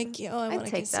that. like you. I want I'd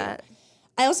to take kiss that. you.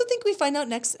 I also think we find out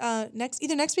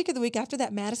either next week or the week after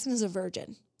that Madison is a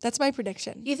virgin. That's my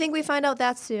prediction. You think we find out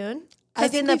that soon? I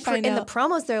Because think in the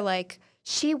promos, they're like,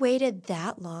 she waited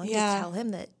that long to Yeah. tell him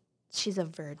that she's a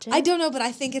virgin. I don't know, but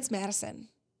I think it's Madison.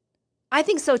 I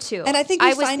think so too. And I think we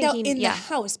was find out thinking- in the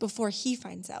house before he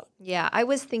finds out. Yeah, I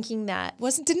was thinking that.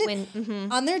 Didn't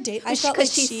it? On their date, I felt like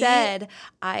Because she said,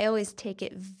 I always take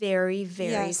it very,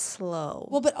 very Yes. slow.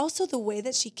 Well, but also the way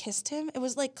that she kissed him, it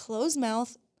was like closed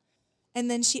mouth.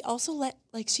 And then she also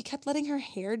she kept letting her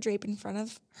hair drape in front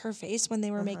of her face when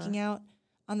they were making out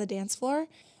on the dance floor.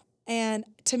 And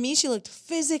to me, she looked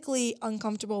physically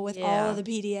uncomfortable with all of the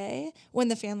PDA when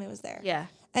the family was there. Yeah.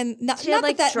 And not She had,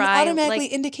 like, that dry, automatically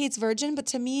like- indicates virgin, but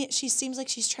to me, she seems like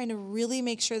she's trying to really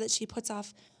make sure that she puts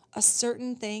off a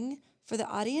certain thing for the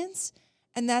audience.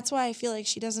 And that's why I feel like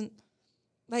she doesn't,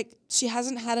 she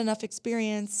hasn't had enough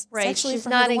experience sexually She's for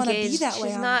not her to want to be engaged. that way.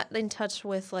 She's on. not in touch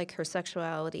with like her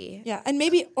sexuality. Yeah, and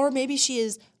maybe she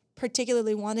is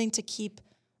particularly wanting to keep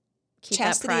Keep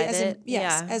chastity that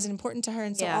private. as important to her,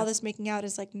 and so Yeah. all this making out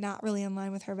is like not really in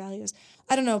line with her values.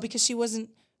 I don't know, because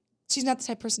she's not the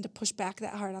type of person to push back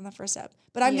that hard on the first step.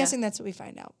 But I'm guessing that's what we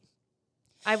find out.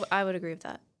 I would agree with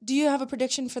that. Do you have a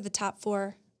prediction for the top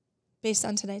 4 based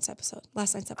on last night's episode?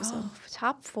 Oh,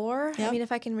 top 4? Yep. I mean,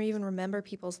 if I can even remember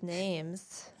people's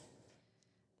names.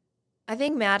 I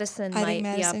think Madison might be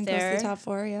Madison up goes there. to the top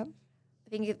 4, yep. I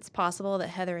think it's possible that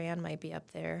Heather Ann might be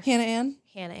up there. Hannah Ann?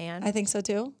 Hannah Ann. I think so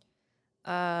too.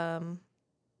 Who are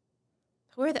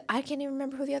I can't even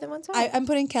remember who the other ones are. I'm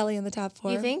putting Kelly in the top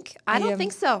 4. You think? I don't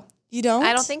think so. You don't?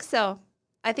 I don't think so.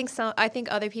 I think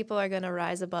other people are going to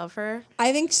rise above her.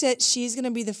 I think that she's going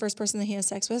to be the first person that he has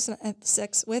sex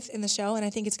with in the show, and I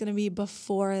think it's going to be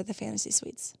before the fantasy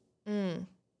suites.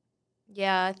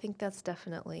 Yeah, I think that's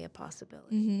definitely a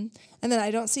possibility. Mm-hmm. And then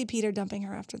I don't see Peter dumping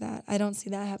her after that. I don't see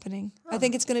that happening. I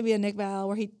think it's going to be a Nick Viall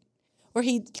where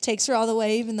he takes her all the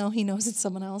way, even though he knows it's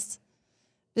someone else,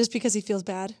 just because he feels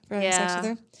bad for having sex with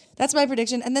her. That's my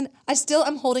prediction. And then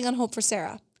I'm holding on hope for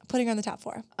Sarah. I'm putting her in the top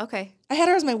 4. Okay. I had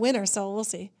her as my winner, so we'll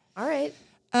see. All right.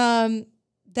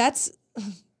 That's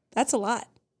a lot.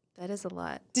 That is a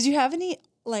lot. Did you have any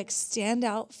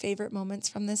standout favorite moments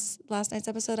from this last night's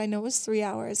episode? I know it was 3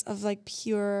 hours of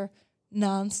pure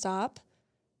nonstop.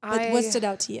 But what stood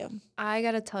out to you? I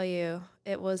gotta tell you,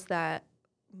 it was that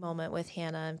moment with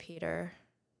Hannah and Peter.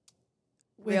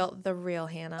 The real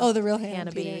Hannah. Oh, the real Hannah.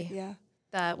 Hannah Peter, B. yeah.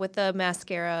 That with the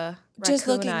mascara, Just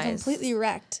raccoon looking eyes. completely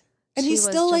wrecked. And She he was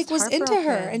still just was into her,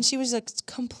 heartbroken. and she was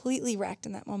completely wrecked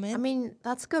in that moment. I mean,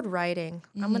 that's good writing.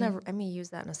 I'm gonna use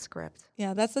that in a script.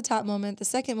 Yeah, that's the top moment. The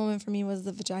second moment for me was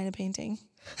the vagina painting.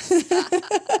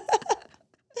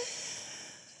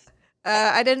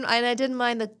 I didn't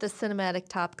mind the cinematic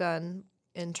Top Gun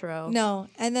intro. No,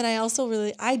 and then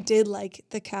I did like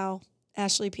the cow,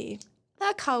 Ashley P.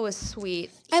 That cow was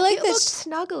sweet. I like it that looked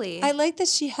snuggly. I like that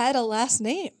she had a last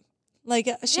name.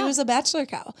 She was a Bachelor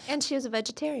cow. And she was a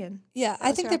vegetarian. Yeah, I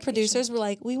was think her the producers were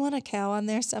like, we want a cow on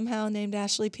there somehow named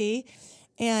Ashley P.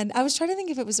 And I was trying to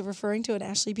think if it was referring to an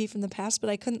Ashley P from the past, but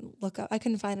I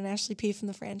couldn't find an Ashley P from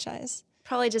the franchise.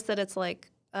 Probably just that it's like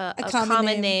a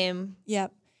common name.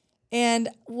 Yep. And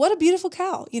what a beautiful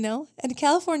cow, And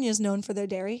California is known for their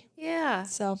dairy. Yeah.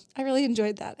 So I really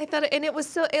enjoyed that. I thought it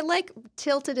was it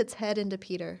tilted its head into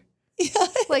Peter. Yeah,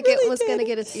 Like really it was going to did.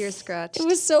 get its ears scratched. It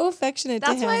was so affectionate to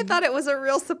That's him. why I thought it was a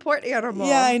real support animal.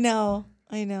 Yeah, I know.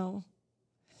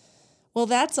 Well,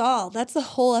 that's all. That's the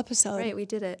whole episode. Right, we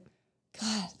did it.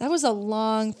 God, that was a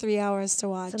long 3 hours to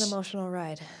watch. It's an emotional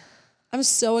ride. I'm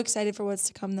so excited for what's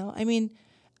to come, though. I mean,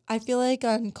 I feel like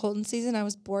on Colton's season, I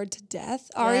was bored to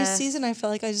death. Ari's season, I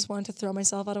felt like I just wanted to throw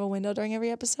myself out of a window during every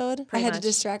episode. I had to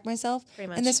distract myself. Pretty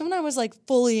much. And this one, I was like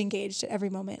fully engaged at every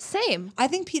moment. Same. I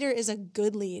think Peter is a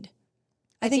good lead.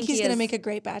 I think he's going to make a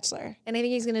great Bachelor. And I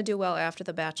think he's going to do well after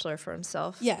the Bachelor for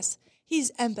himself. Yes. He's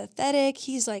empathetic.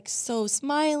 He's like so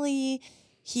smiley.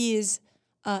 He's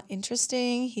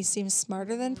interesting. He seems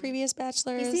smarter than previous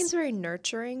Bachelors. He seems very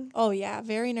nurturing. Oh, yeah.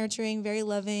 Very nurturing, very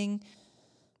loving,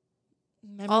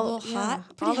 memorable, hot.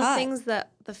 Pretty all the hot. things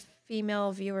that the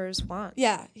female viewers want.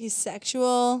 Yeah. He's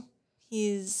sexual.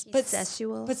 He's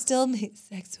sexual. But still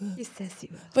sexual. He's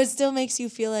sexual. But still makes you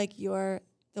feel like you're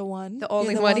the one. The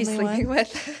only one he's sleeping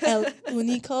with. El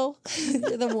único.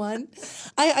 You're the one.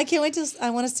 I can't wait I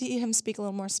want to see him speak a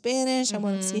little more Spanish. Mm-hmm. I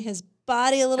want to see his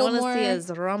body a little more. I want to see his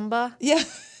rumba. Yeah.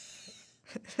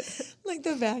 Like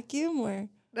the vacuum or?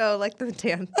 No, like the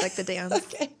dance.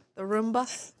 Okay. The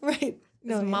rumba. Right.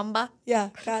 No, mamba. Yeah,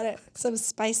 got it. Some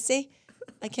spicy.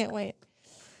 I can't wait.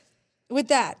 With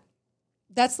that,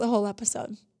 that's the whole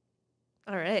episode.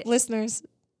 All right. Listeners,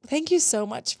 thank you so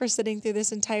much for sitting through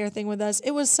this entire thing with us.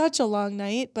 It was such a long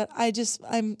night, but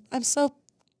I'm so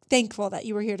thankful that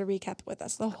you were here to recap it with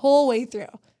us the whole way through.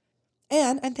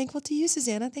 And I'm thankful to you,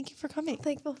 Susannah. Thank you for coming.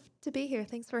 Thankful to be here.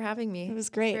 Thanks for having me. It was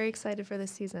great. Very excited for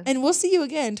this season. And we'll see you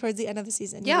again towards the end of the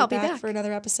season. Yeah, I'll be back for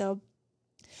another episode.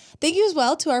 Thank you as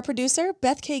well to our producer,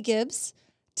 Beth K. Gibbs,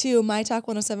 to My Talk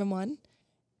 1071.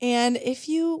 And if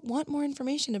you want more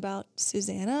information about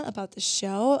Susannah, about the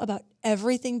show, about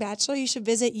everything Bachelor, you should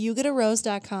visit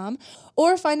yougetarose.com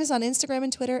or find us on Instagram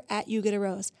and Twitter at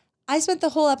yougetarose. I spent the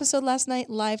whole episode last night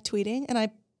live tweeting, and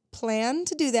I plan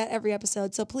to do that every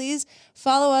episode. So please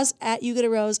follow us at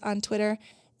yougetarose on Twitter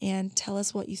and tell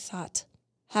us what you thought.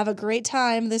 Have a great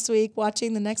time this week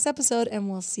watching the next episode,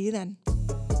 and we'll see you then.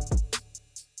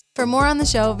 For more on the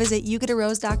show, visit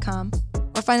yougetarose.com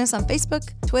or find us on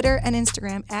Facebook, Twitter, and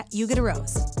Instagram at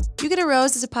yougetarose. You Get a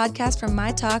Rose is a podcast from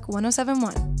My Talk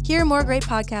 1071. Hear more great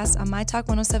podcasts on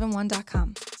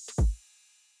mytalk1071.com.